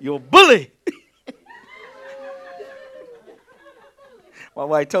 You're a bully. My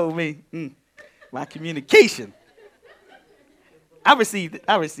wife told me, my communication. I received it.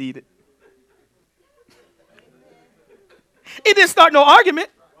 didn't start no argument.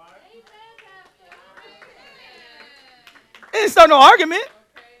 It didn't start no argument.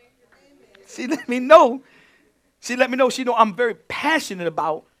 She let me know. She let me know. She know I'm very passionate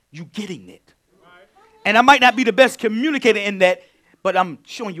about you getting it. And I might not be the best communicator in that, but I'm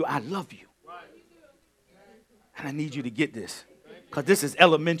showing you I love you. And I need you to get this. Because this is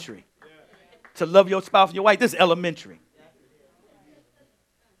elementary. To love your spouse and your wife, this is elementary.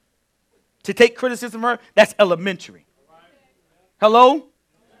 To take criticism of her, that's elementary. Hello?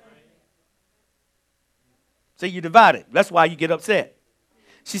 So you divided. That's why you get upset.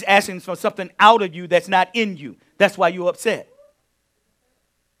 She's asking for something out of you that's not in you. That's why you're upset.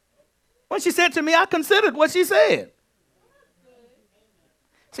 When she said to me, I considered what she said.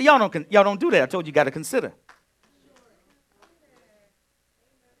 So y'all don't do that. I told you got to consider.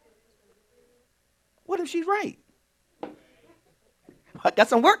 What if she's right? I got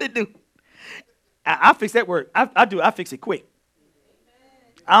some work to do. I fix that work. I fix it quick.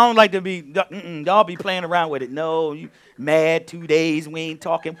 I don't like to be, y'all be playing around with it. No, you mad 2 days, we ain't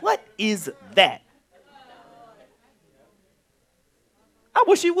talking. What is that? I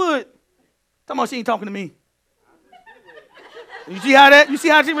wish she would. Talking about she ain't talking to me. You see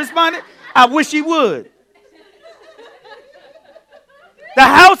how she responded? I wish she would. The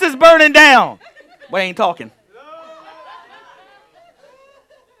house is burning down. But ain't talking.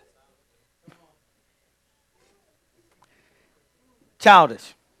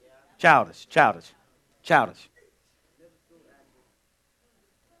 Childish.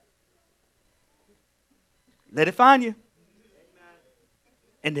 Let it find you.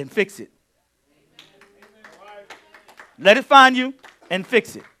 And then fix it. Let it find you and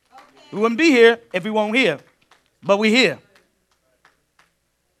fix it. We wouldn't be here if we weren't here. But we're here.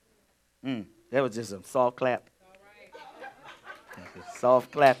 That was just a soft clap.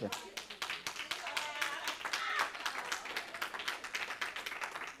 Soft clapping.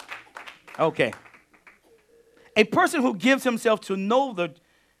 Okay. A person who gives himself to know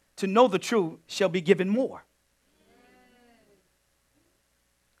the truth shall be given more.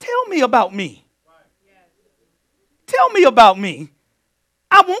 Tell me about me. Tell me about me.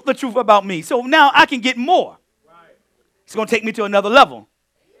 I want the truth about me, so now I can get more. It's going to take me to another level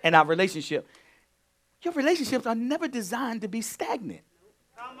in our relationship. Your relationships are never designed to be stagnant.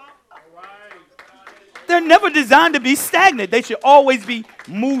 They're never designed to be stagnant. They should always be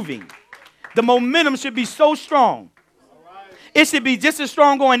moving. The momentum should be so strong. It should be just as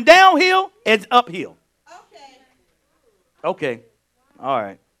strong going downhill as uphill. Okay. All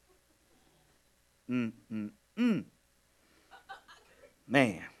right.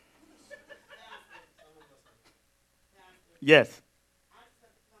 Man. Yes.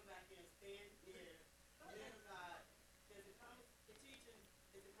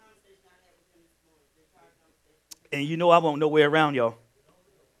 And you know I won't nowhere around y'all.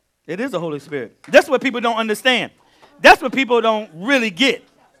 It is the Holy Spirit. That's what people don't understand. That's what people don't really get.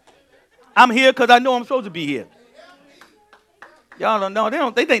 I'm here because I know I'm supposed to be here. Y'all don't know.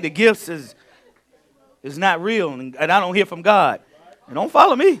 They think the gifts is not real and I don't hear from God. And don't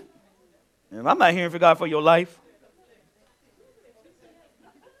follow me. And I'm not hearing from God for your life.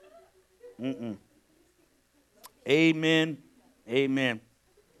 Amen. Amen.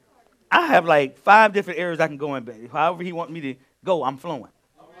 I have like 5 different areas I can go in. However he wants me to go, I'm flowing.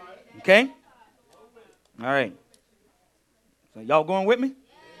 Okay? All right. So y'all going with me?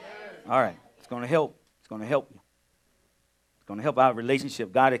 All right. It's going to help. It's going to help you. It's going to help our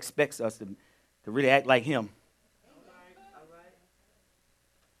relationship. God expects us to really act like him.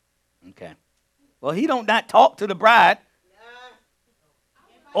 Okay. Well, he don't not talk to the bride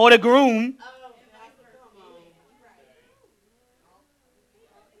or the groom.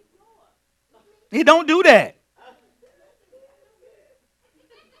 He don't do that.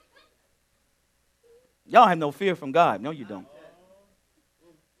 Y'all have no fear from God. No, you don't.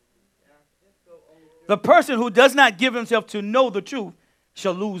 The person who does not give himself to know the truth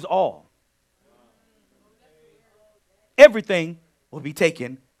shall lose all. Everything will be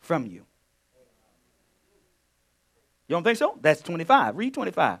taken from you. You don't think so? That's 25. Read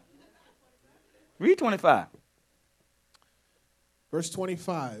 25. Read 25. Verse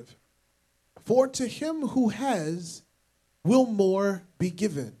 25. For to him who has will more be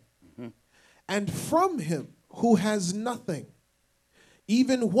given. And from him who has nothing,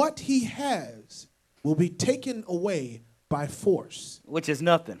 even what he has will be taken away by force. Which is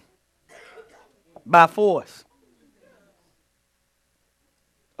nothing. By force.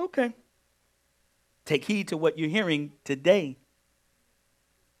 Okay. Take heed to what you're hearing today.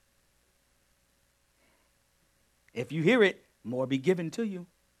 If you hear it, more be given to you.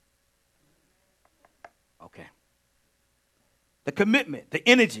 Okay. the commitment, the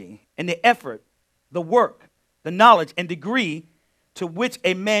energy, and the effort, the work, the knowledge, and degree to which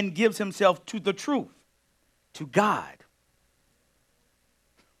a man gives himself to the truth, to God.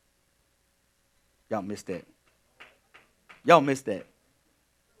 Y'all missed that. Y'all missed that.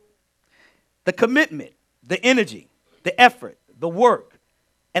 The commitment, the energy, the effort, the work,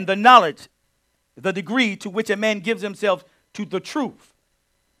 and the knowledge, the degree to which a man gives himself to the truth,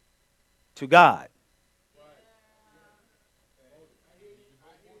 to God.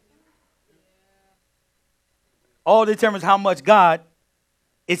 All determines how much God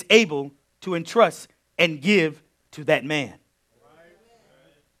is able to entrust and give to that man.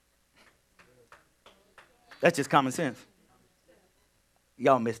 That's just common sense.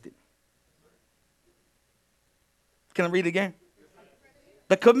 Y'all missed it. Can I read it again?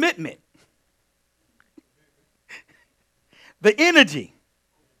 The commitment, the energy.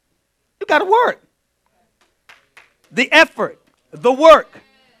 You got to work. The effort, the work,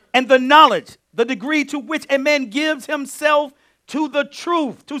 and the knowledge, the degree to which a man gives himself to the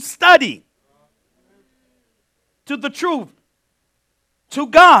truth, to study, to the truth, to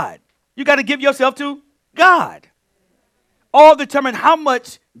God. You got to give yourself to God. All determine how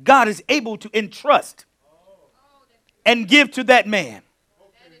much God is able to entrust and give to that man.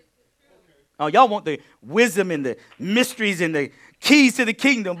 Oh, y'all want the wisdom and the mysteries and the keys to the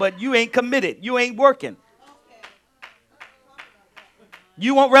kingdom, but you ain't committed. You ain't working.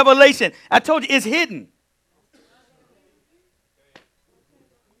 You want revelation. I told you it's hidden.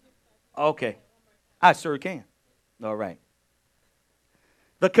 Okay. I sure can. All right.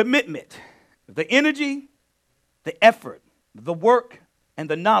 The commitment, the energy, the effort, the work, and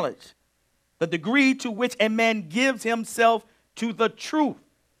the knowledge, the degree to which a man gives himself to the truth,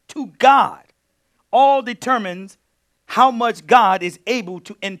 to God, all determines how much God is able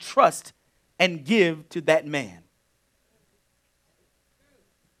to entrust and give to that man.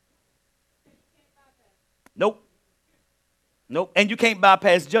 Nope. Nope. And you can't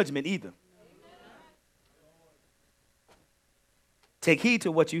bypass judgment either. Take heed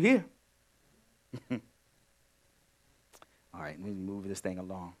to what you hear. All right, let me move this thing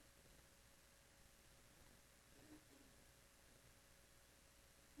along.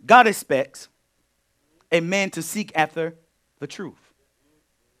 God expects a man to seek after the truth.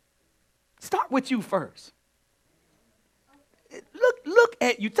 Start with you first. Look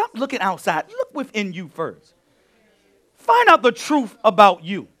at you. Stop looking outside. Look within you first. Find out the truth about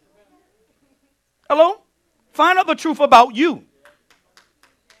you. Hello? Find out the truth about you.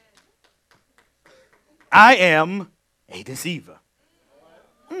 I am a deceiver.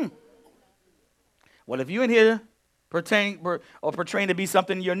 Well, if you're in here portraying to be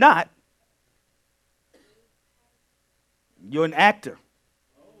something you're not, you're an actor.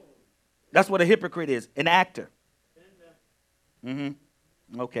 That's what a hypocrite is, an actor.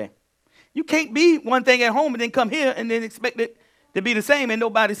 Okay. You can't be one thing at home and then come here and then expect it to be the same and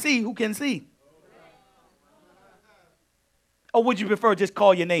nobody see who can see. Or would you prefer just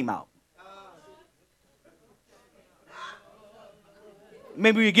call your name out?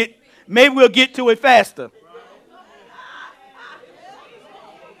 Maybe we'll get to it faster.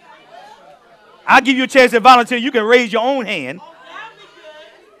 I'll give you a chance to volunteer. You can raise your own hand.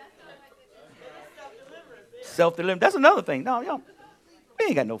 Self-deliverance. That's another thing. No, y'all, we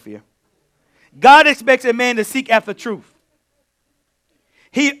ain't got no fear. God expects a man to seek after truth.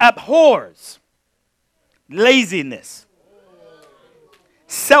 He abhors laziness,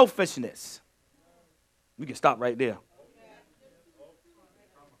 selfishness. We can stop right there.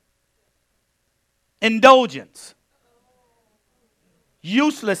 Indulgence,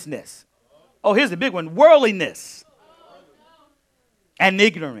 uselessness. Oh, here's the big one. Worldliness and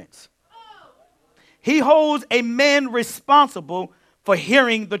ignorance. He holds a man responsible for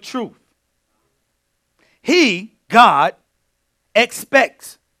hearing the truth. He, God,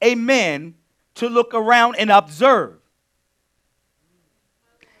 expects a man to look around and observe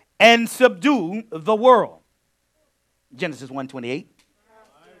and subdue the world. Genesis 1:28.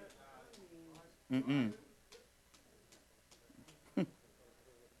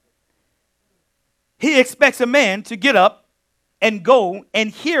 He expects a man to get up and go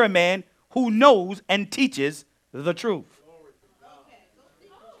and hear a man who knows and teaches the truth.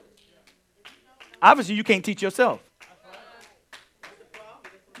 Obviously, you can't teach yourself.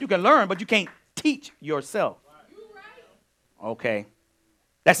 You can learn, but you can't teach yourself. Okay.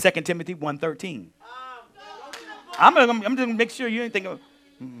 That's 2 Timothy 1:13. I'm just going to make sure you ain't thinking.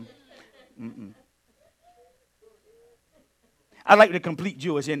 I like the complete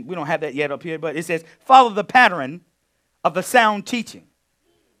Jewish, and we don't have that yet up here, but it says, follow the pattern of the sound teaching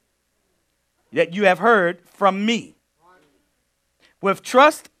that you have heard from me. with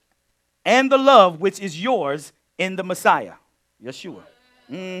trust and the love which is yours in the Messiah, Yeshua.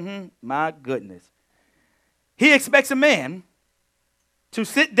 My goodness. He expects a man to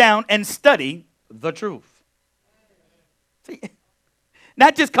sit down and study the truth. See,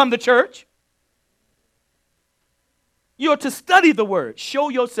 not just come to church. You're to study the word. Show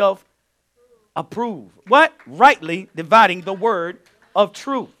yourself approved. What? Rightly dividing the word of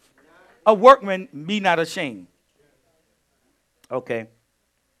truth. A workman be not ashamed. Okay.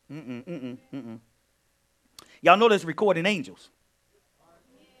 Y'all know there's recording angels.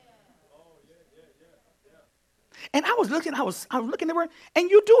 And I was looking at the word, and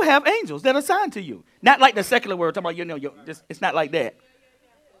you do have angels that are assigned to you. Not like the secular word, talking about, it's not like that.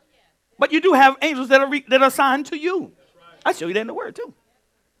 But you do have angels that are assigned to you. I show you that in the word too.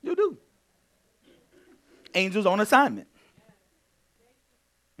 You do. Angels on assignment.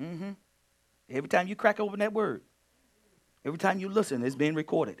 Every time you crack open that word, every time you listen, it's being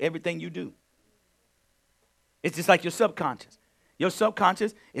recorded. Everything you do. It's just like your subconscious. Your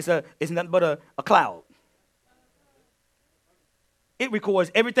subconscious is nothing but a cloud. It records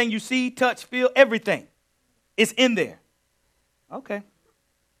everything you see, touch, feel, everything. It's in there. Okay.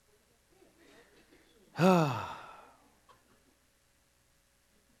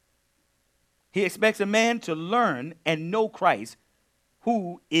 He expects a man to learn and know Christ,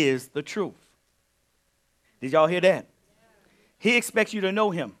 who is the truth. Did y'all hear that? He expects you to know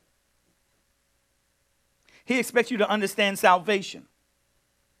him. He expects you to understand salvation.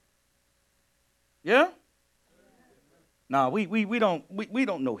 Yeah? No, we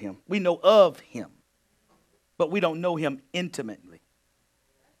don't know him. We know of him. But we don't know him intimately.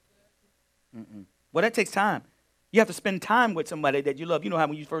 Well, that takes time. You have to spend time with somebody that you love. You know how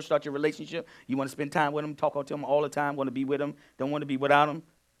when you first start your relationship, you want to spend time with them, talk to them all the time, want to be with them, don't want to be without them,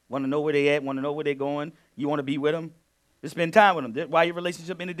 want to know where they're at, want to know where they're going. You want to be with them. Just spend time with them. Why your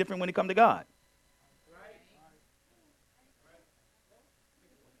relationship any different when it comes to God?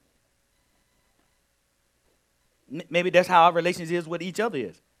 Maybe that's how our relationship is with each other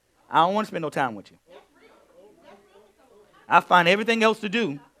is. I don't want to spend no time with you. I find everything else to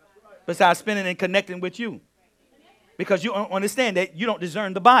do besides spending and connecting with you. Because you understand that you don't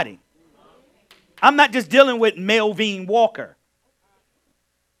discern the body. I'm not just dealing with Melvin Walker.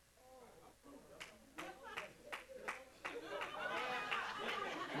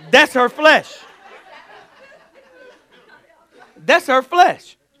 That's her flesh. That's her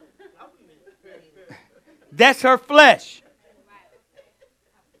flesh. That's her flesh.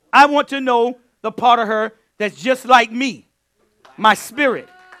 I want to know the part of her that's just like me. My spirit.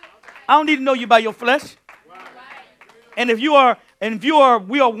 I don't need to know you by your flesh. And if we are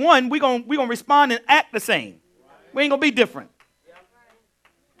one, we're gonna respond and act the same. We ain't gonna be different.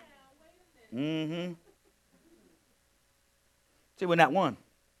 See, we're not one.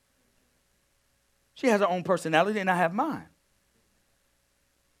 She has her own personality and I have mine.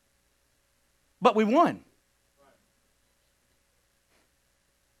 But we won.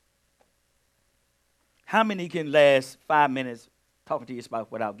 How many can last 5 minutes talking to your spouse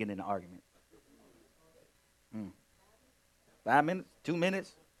without getting in an argument? 5 minutes? 2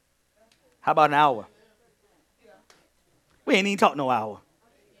 minutes? How about an hour? We ain't even talk no hour.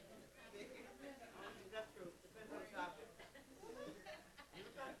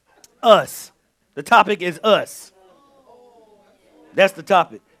 Us. The topic is us. That's the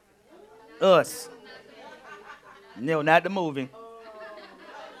topic. Us. No, not the movie.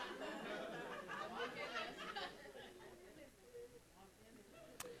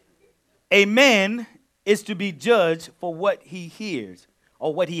 A man is to be judged for what he hears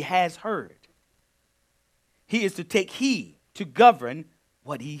or what he has heard. He is to take heed to govern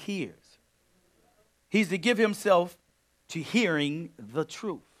what he hears. He's to give himself to hearing the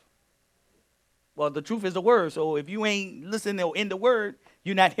truth. Well, the truth is the word, so if you ain't listening or in the word,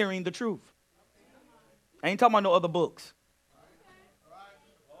 you're not hearing the truth. I ain't talking about no other books.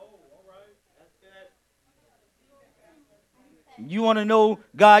 You want to know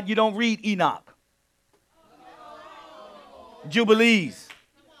God, you don't read Enoch. Jubilees.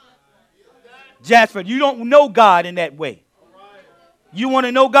 Jasper, you don't know God in that way. You want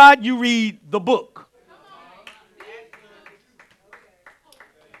to know God, you read the book.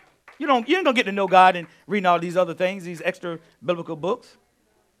 You ain't gonna get to know God and reading all these other things, these extra biblical books.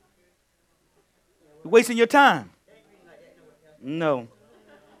 You're wasting your time. No.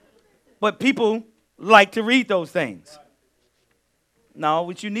 But people like to read those things. No,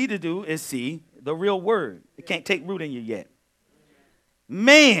 what you need to do is see the real word. It can't take root in you yet.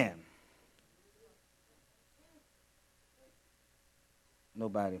 Man.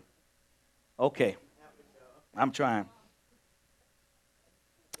 Nobody. Okay. I'm trying.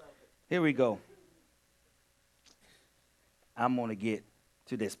 Here we go. I'm going to get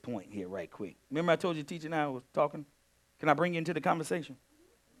to this point here right quick. Remember I told you teacher and I was talking? Can I bring you into the conversation?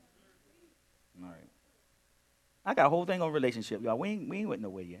 All right. I got a whole thing on relationship, y'all. We ain't went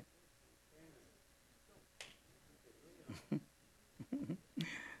nowhere yet.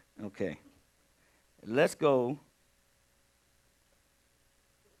 Okay. Let's go.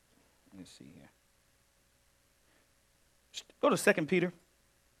 Let's see here. Go to 2 Peter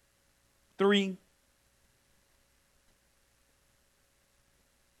 3.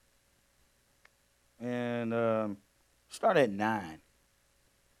 And start at 9.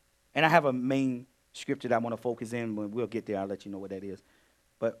 And I have a main scripture that I want to focus in. When we'll get there, I'll let you know what that is.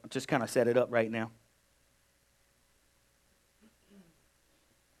 But just kind of set it up right now.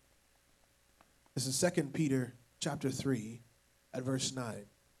 This is 2 Peter chapter 3 at verse 9.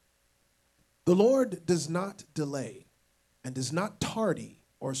 The Lord does not delay and is not tardy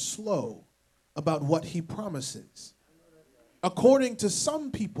or slow about what he promises, according to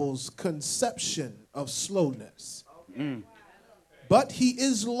some people's conception of slowness. But he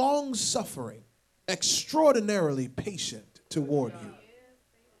is long-suffering, extraordinarily patient toward you,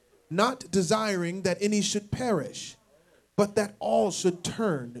 not desiring that any should perish, but that all should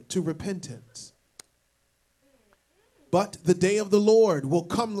turn to repentance. But the day of the Lord will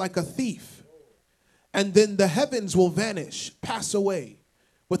come like a thief, and then the heavens will vanish, pass away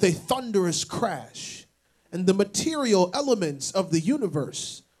with a thunderous crash, and the material elements of the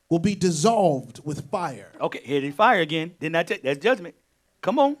universe will be dissolved with fire. Okay, here the fire again. Didn't I take that's judgment?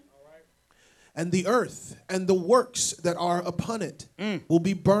 Come on. And the earth and the works that are upon it will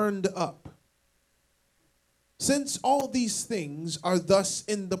be burned up. Since all these things are thus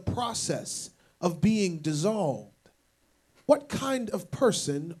in the process of being dissolved, what kind of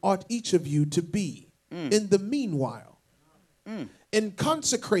person ought each of you to be in the meanwhile? In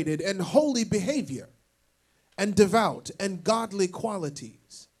consecrated and holy behavior, and devout and godly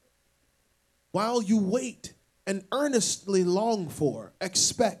qualities, while you wait and earnestly long for,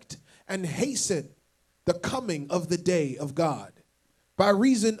 expect, and hasten the coming of the day of God, by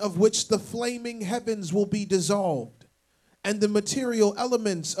reason of which the flaming heavens will be dissolved, and the material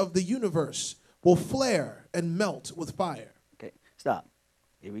elements of the universe will flare and melt with fire. Okay, stop.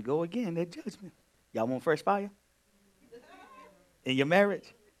 Here we go again, that judgment. Y'all want fresh fire? In your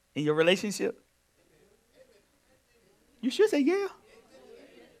marriage? In your relationship? You should say yeah.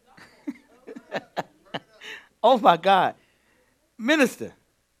 Oh my God. Minister,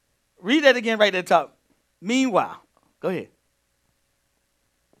 read that again right at the top. Meanwhile, go ahead.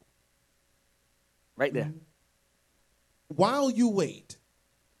 Right there. While you wait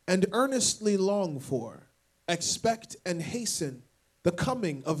and earnestly long for, expect and hasten the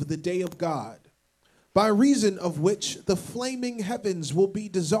coming of the day of God, by reason of which the flaming heavens will be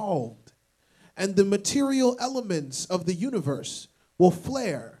dissolved, and the material elements of the universe will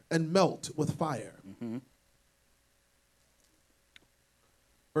flare and melt with fire.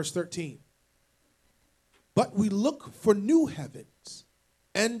 Verse 13. But we look for new heavens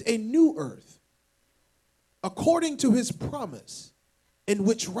and a new earth, according to his promise, in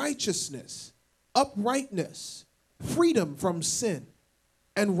which righteousness, uprightness, freedom from sin,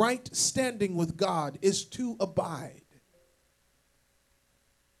 and right standing with God is to abide.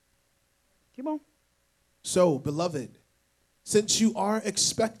 Keep on. So, beloved, since you are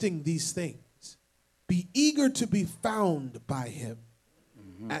expecting these things, be eager to be found by him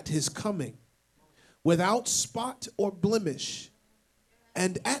at his coming, without spot or blemish,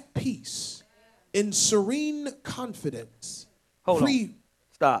 and at peace, in serene confidence. Hold on.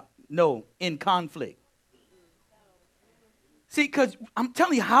 Stop. No, in conflict. See, because I'm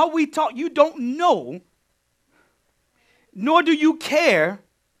telling you, how we talk, you don't know, nor do you care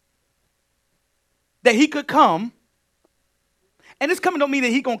that he could come. And this coming don't mean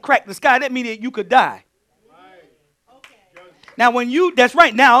that he going to crack the sky. That means that you could die. Now, when you, that's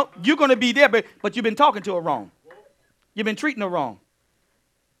right, now you're going to be there, but you've been talking to her wrong. You've been treating her wrong.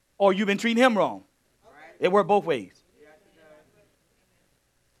 Or you've been treating him wrong. It worked both ways.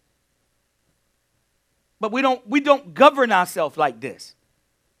 But we don't govern ourselves like this.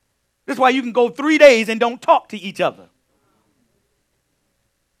 That's why you can go 3 days and don't talk to each other.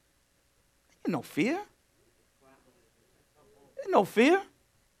 There's no fear. There's no fear.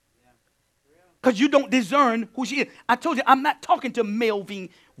 Because you don't discern who she is. I told you, I'm not talking to Melvin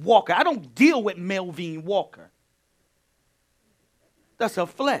Walker. I don't deal with Melvin Walker. That's her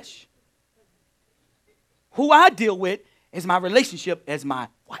flesh. Who I deal with is my relationship as my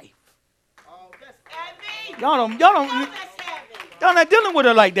wife. Y'all not dealing with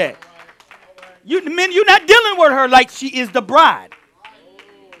her like that. You men, you're not dealing with her like she is the bride.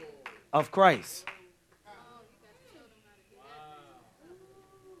 of Christ.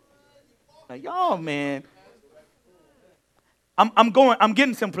 Now, y'all, man. I'm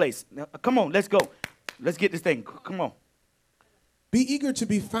getting someplace. Now, come on, let's go. Let's get this thing. Come on. Be eager to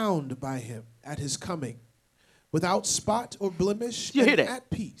be found by him at his coming, without spot or blemish, You hear and that? at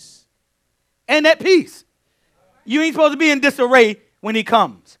peace. And at peace. You ain't supposed to be in disarray when he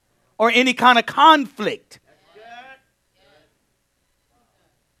comes, or any kind of conflict.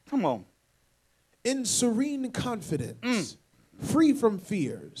 Come on. In serene confidence, free from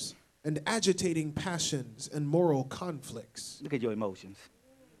fears and agitating passions and moral conflicts. Look at your emotions.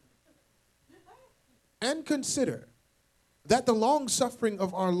 And consider that the long suffering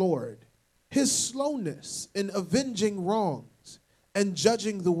of our Lord, his slowness in avenging wrongs and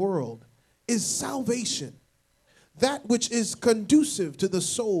judging the world, is salvation, that which is conducive to the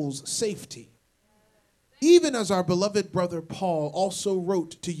soul's safety. Even as our beloved brother Paul also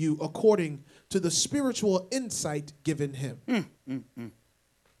wrote to you according to the spiritual insight given him.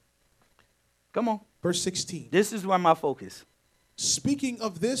 Come on. Verse 16. This is where my focus. Speaking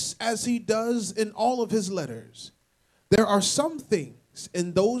of this as he does in all of his letters, there are some things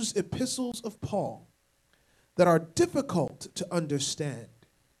in those epistles of Paul that are difficult to understand,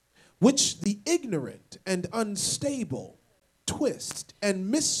 which the ignorant and unstable twist and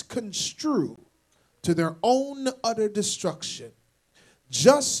misconstrue to their own utter destruction,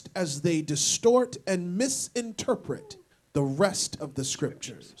 just as they distort and misinterpret the rest of the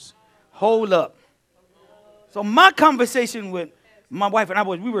scriptures. Hold up. So my conversation with my wife and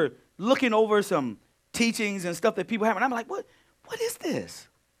we were looking over some teachings and stuff that people have, and I'm like, what is this?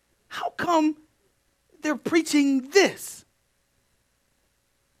 How come they're preaching this?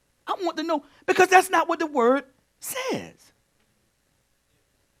 I want to know, because that's not what the word says.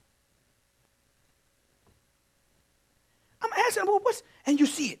 I'm asking, well, and you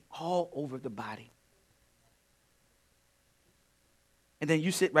see it all over the body. And then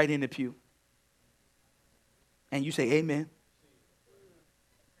you sit right in the pew. And you say, amen.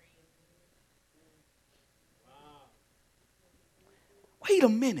 Wait a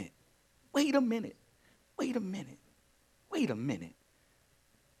minute. Wait a minute. Wait a minute. Wait a minute.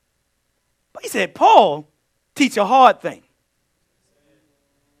 But he said, Paul, teach a hard thing.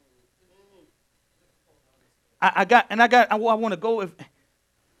 I want to go if,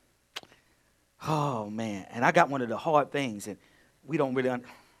 oh man, and I got one of the hard things, and we don't really,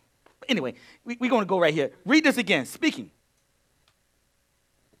 anyway, we're going to go right here. Read this again, speaking.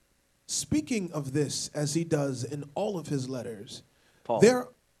 Speaking of this as he does in all of his letters, Paul.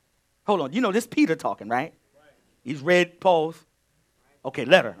 Hold on, you know this Peter talking, right? He's read Paul's,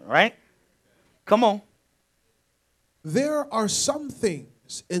 letter, right? Come on. There are some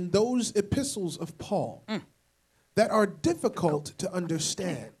things in those epistles of Paul that are difficult to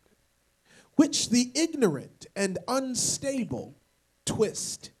understand, which the ignorant and unstable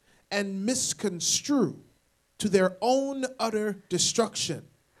twist and misconstrue to their own utter destruction,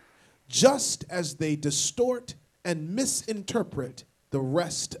 just as they distort and misinterpret the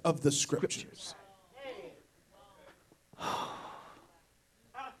rest of the scriptures.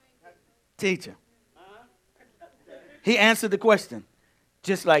 Teacher. He answered the question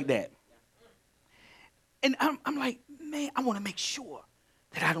just like that. And I'm like, man, I want to make sure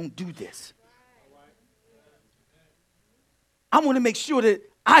that I don't do this. I want to make sure that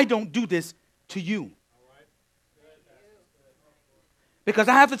I don't do this to you. Because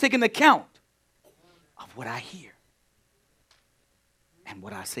I have to take into account of what I hear and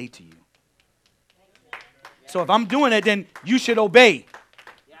what I say to you. So if I'm doing it, then you should obey.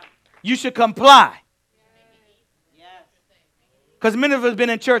 You should comply. Because many of us have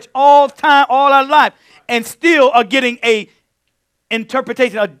been in church all time, all our life, and still are getting a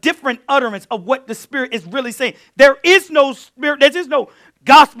interpretation, a different utterance of what the Spirit is really saying. There is no spirit, there is no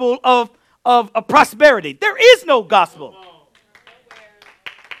gospel of prosperity. There is no gospel.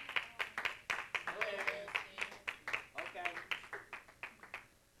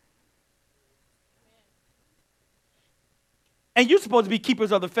 And you're supposed to be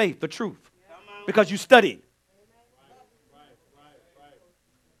keepers of the faith, the truth, because you studied.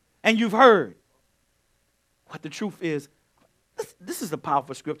 And you've heard what the truth is. This is a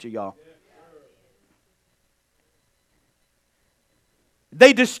powerful scripture, y'all.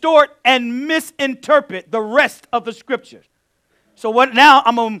 They distort and misinterpret the rest of the scriptures. So what now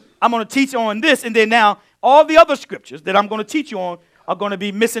I'm going to teach on this, and then now all the other scriptures that I'm going to teach you on are going to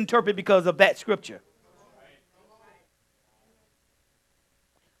be misinterpreted because of that scripture.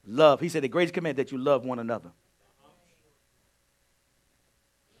 Love. He said the greatest command that you love one another.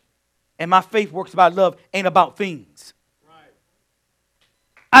 And my faith works by love, ain't about things.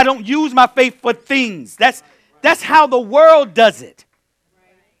 I don't use my faith for things. That's how the world does it.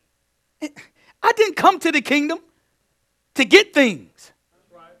 I didn't come to the kingdom to get things.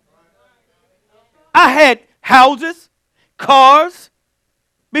 I had houses, cars,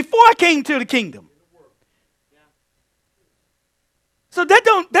 before I came to the kingdom. So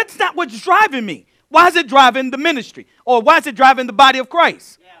that's not what's driving me. Why is it driving the ministry? Or why is it driving the body of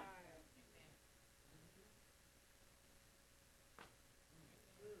Christ?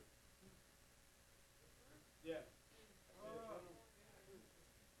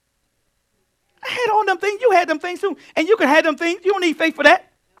 I had all them things. You had them things too. And you can have them things. You don't need faith for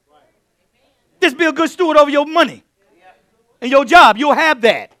that. Just be a good steward over your money and your job. You'll have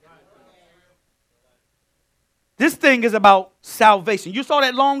that. This thing is about salvation. You saw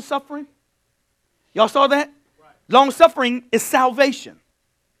that long suffering? Y'all saw that? Long suffering is salvation.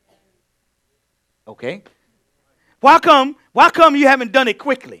 Okay. Why come you haven't done it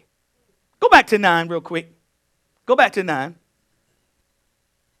quickly? Go back to 9 real quick. Go back to 9.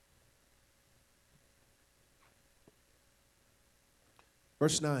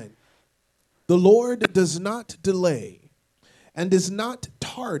 Verse 9. The Lord does not delay and is not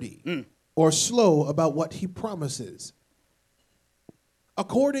tardy or slow about what he promises,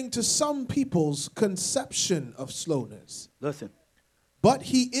 according to some people's conception of slowness. Listen. But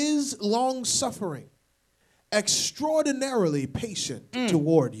he is long-suffering, extraordinarily patient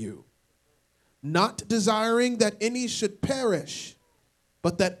toward you, not desiring that any should perish,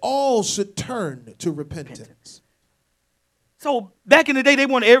 but that all should turn to repentance. So back in the day, they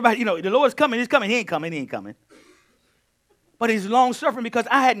wanted everybody, the Lord's coming, he's coming, he ain't coming. But he's long-suffering because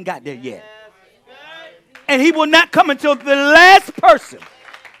I hadn't got there yet. And he will not come until the last person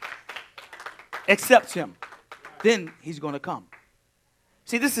accepts him. Then he's going to come.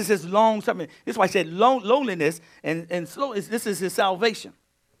 See, this is his long-suffering. This is why I said loneliness and slowness. This is his salvation.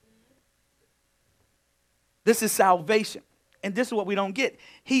 This is salvation. And this is what we don't get.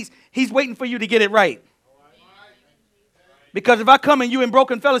 He's waiting for you to get it right. Because if I come and you in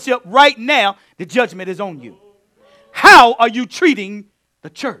broken fellowship right now, the judgment is on you. How are you treating the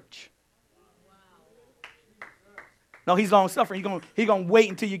church? No, he's long suffering. He's going to wait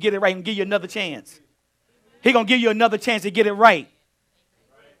until you get it right and give you another chance. He's going to give you another chance to get it right.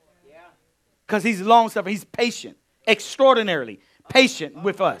 Because he's long suffering. He's patient. Extraordinarily patient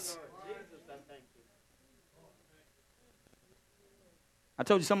with us. I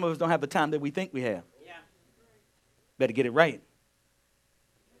told you some of us don't have the time that we think we have. Better get it right.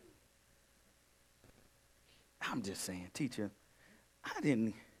 I'm just saying, teacher, I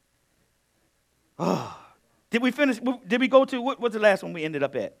didn't. Oh, did we finish? Did we go to what's the last one we ended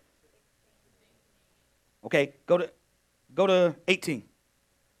up at? Okay, go to 18.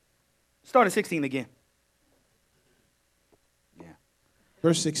 Start at 16 again. Yeah.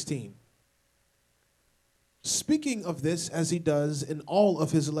 Verse 16. Speaking of this as he does in all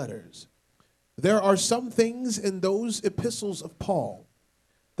of his letters, there are some things in those epistles of Paul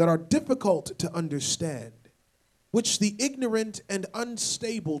that are difficult to understand, which the ignorant and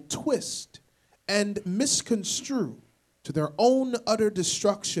unstable twist and misconstrue to their own utter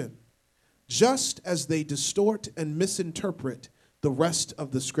destruction, just as they distort and misinterpret the rest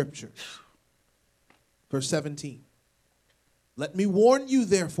of the scriptures. Verse 17. Let me warn you,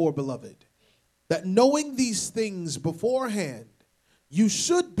 therefore, beloved, that knowing these things beforehand, you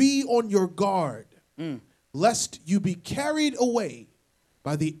should be on your guard, lest you be carried away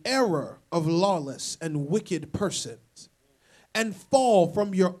by the error of lawless and wicked persons, and fall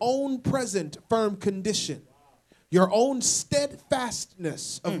from your own present firm condition, your own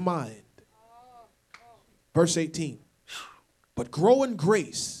steadfastness of mind. Verse 18. But grow in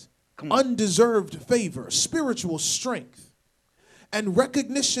grace, undeserved favor, spiritual strength, and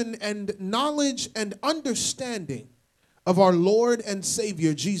recognition and knowledge and understanding of our Lord and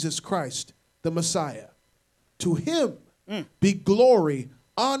Savior Jesus Christ, the Messiah. To him be glory,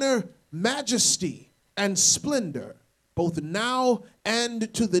 honor, majesty, and splendor, both now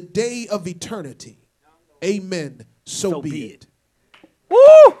and to the day of eternity. Amen. So be it.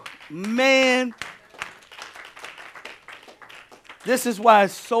 Woo! Man. This is why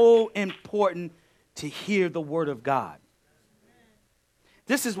it's so important to hear the word of God.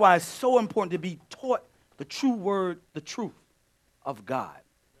 This is why it's so important to be taught the true word, the truth of God.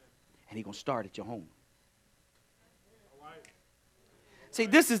 And he's going to start at your home. See,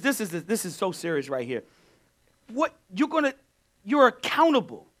 this is so serious right here. What you're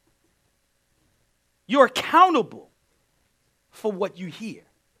accountable. You're accountable for what you hear.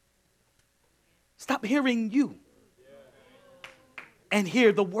 Stop hearing you and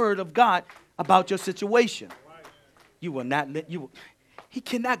hear the word of God about your situation. You will not let He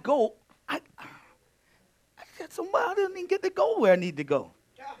cannot go. I got somebody, I didn't even get to go where I need to go.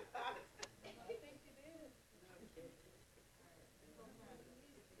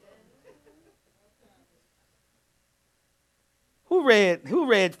 Who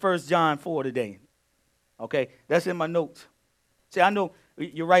read 1 John 4 today? Okay, that's in my notes. See, I know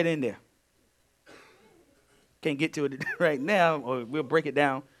you're right in there. Can't get to it right now, or we'll break it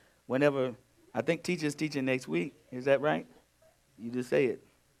down whenever. I think teacher's teaching next week. Is that right? You just say it.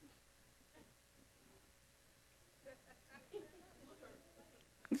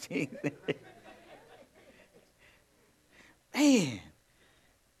 Man,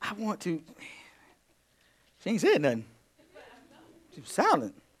 I want to. She ain't said nothing. She was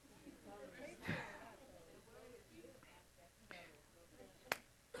silent.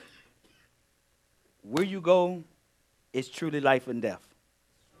 Where you go is truly life and death.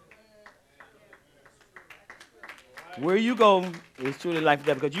 Where you go is truly life and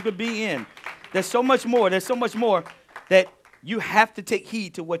death, because you could be in. There's so much more. There's so much more that you have to take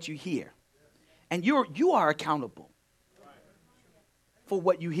heed to what you hear. And you are accountable for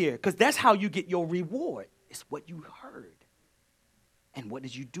what you hear, because that's how you get your reward. It's what you heard. And what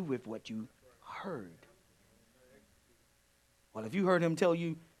did you do with what you heard? Well, if you heard him tell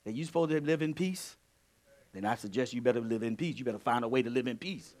you that you're supposed to live in peace, then I suggest you better live in peace. You better find a way to live in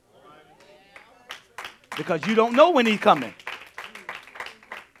peace. Because you don't know when he's coming.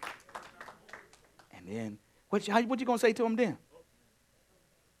 And then, what you going to say to him then?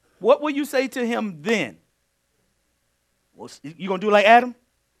 What will you say to him then? Well, you going to do like Adam?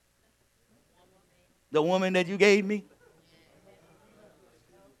 The woman that you gave me?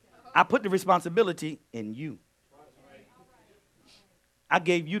 I put the responsibility in you. I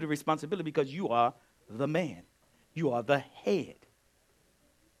gave you the responsibility because you are the man. You are the head.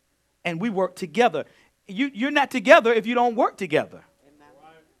 And we work together. You're not together if you don't work together.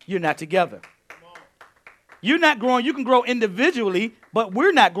 You're not together. You're not growing. You can grow individually, but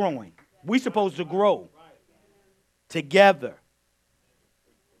we're not growing. We're supposed to grow together.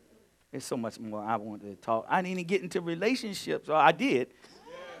 There's so much more I want to talk. I didn't even get into relationships. Or I did.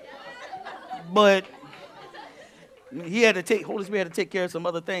 But he had to Holy Spirit had to take care of some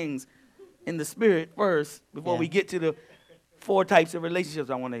other things in the spirit first before we get to the 4 types of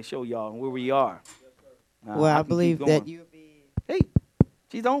relationships I want to show y'all and where we are. Well, I believe that you'll be. Hey,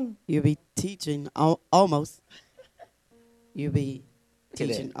 she's on. You'll be teaching almost. You'll be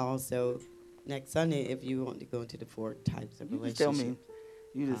teaching also next Sunday if you want to go into the 4 types of relationships. Tell me.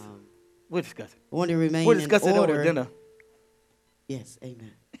 You just. We'll discuss it. I want to remain We'll discuss in it order. over dinner. Yes,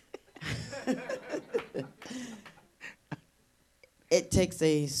 amen. It takes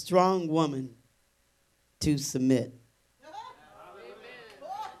a strong woman to submit.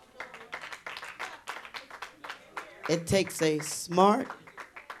 It takes a smart,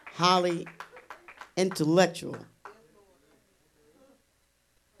 highly intellectual,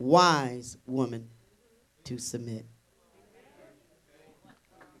 wise woman to submit.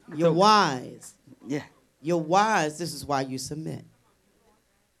 You're wise. Yeah. You're wise. This is why you submit.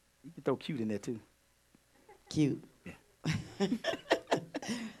 You can throw cute in there too. Cute. Yeah.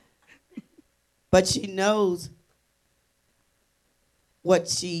 But she knows what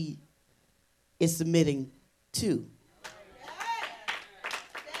she is submitting to.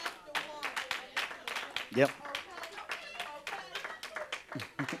 Yep.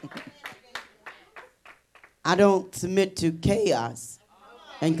 I don't submit to chaos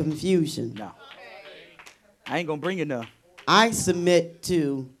and confusion. No. I ain't going to bring it now. I submit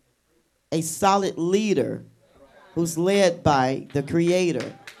to a solid leader who's led by the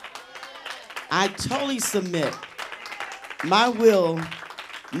Creator. I totally submit my will,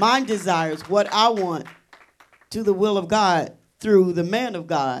 my desires, what I want to the will of God through the man of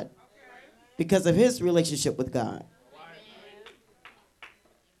God because of his relationship with God.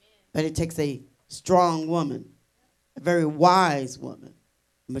 But it takes a strong woman, a very wise woman,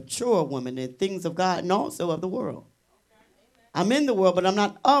 a mature woman in things of God and also of the world. I'm in the world, but I'm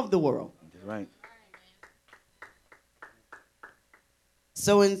not of the world. That's right.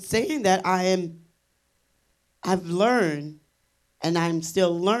 So in saying that, I've learned, and I'm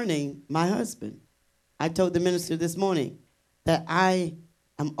still learning my husband. I told the minister this morning that I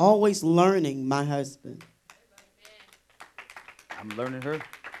am always learning my husband. I'm learning her.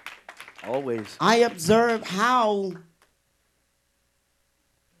 Always. I observe how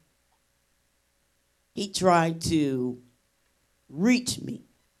he tried to reach me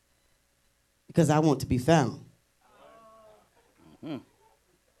because I want to be found. Mm-hmm.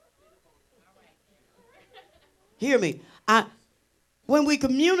 Hear me. When we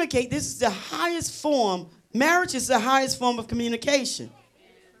communicate, this is the highest form. Marriage is the highest form of communication.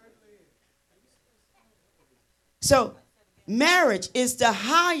 So marriage is the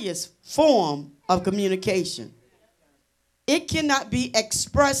highest form of communication. It cannot be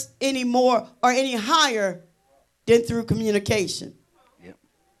expressed any more or any higher than through communication. Yep.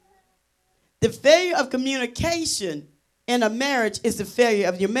 The failure of communication in a marriage is the failure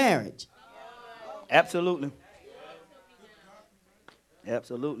of your marriage. Absolutely.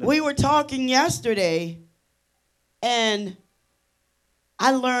 Absolutely. We were talking yesterday, and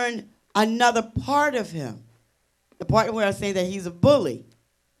I learned another part of him. The part where I say that he's a bully.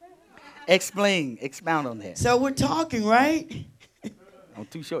 Expound on that. So we're talking, right? I'm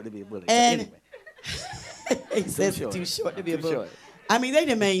too short to be a bully. And But anyway. he says short. too short to be a Too bully. short. I mean, they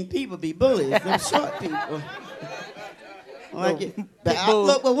the main people be bullies. Them short people. When I get back,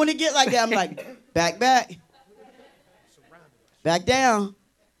 look, but when it get like that, I'm like, back. Back down.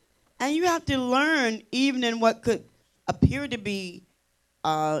 And you have to learn, even in what could appear to be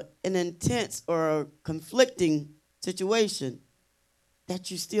an intense or conflicting situation, that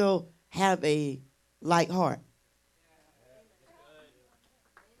you still have a light heart.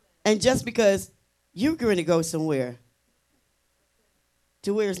 And just because you're going to go somewhere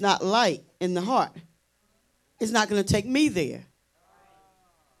to where it's not light in the heart, it's not going to take me there.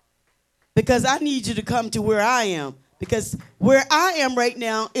 Because I need you to come to where I am. Because where I am right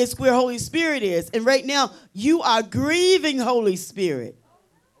now is where Holy Spirit is. And right now, you are grieving Holy Spirit.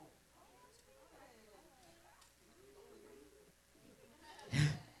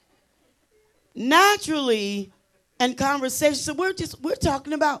 Naturally, in conversation, so we're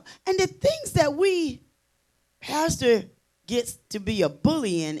talking about, and the things that pastor gets to be a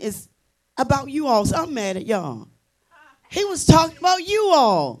bully in is about you all. So I'm mad at y'all. He was talking about you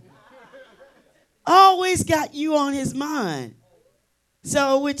all. Always got you on his mind.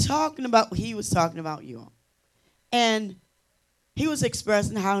 So he was talking about you all. And he was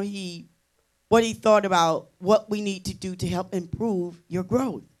expressing what he thought about what we need to do to help improve your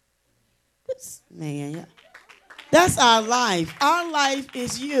growth. Man, yeah. That's our life. Our life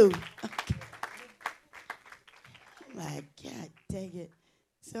is you. Okay. I'm like, God dang it.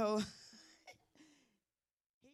 So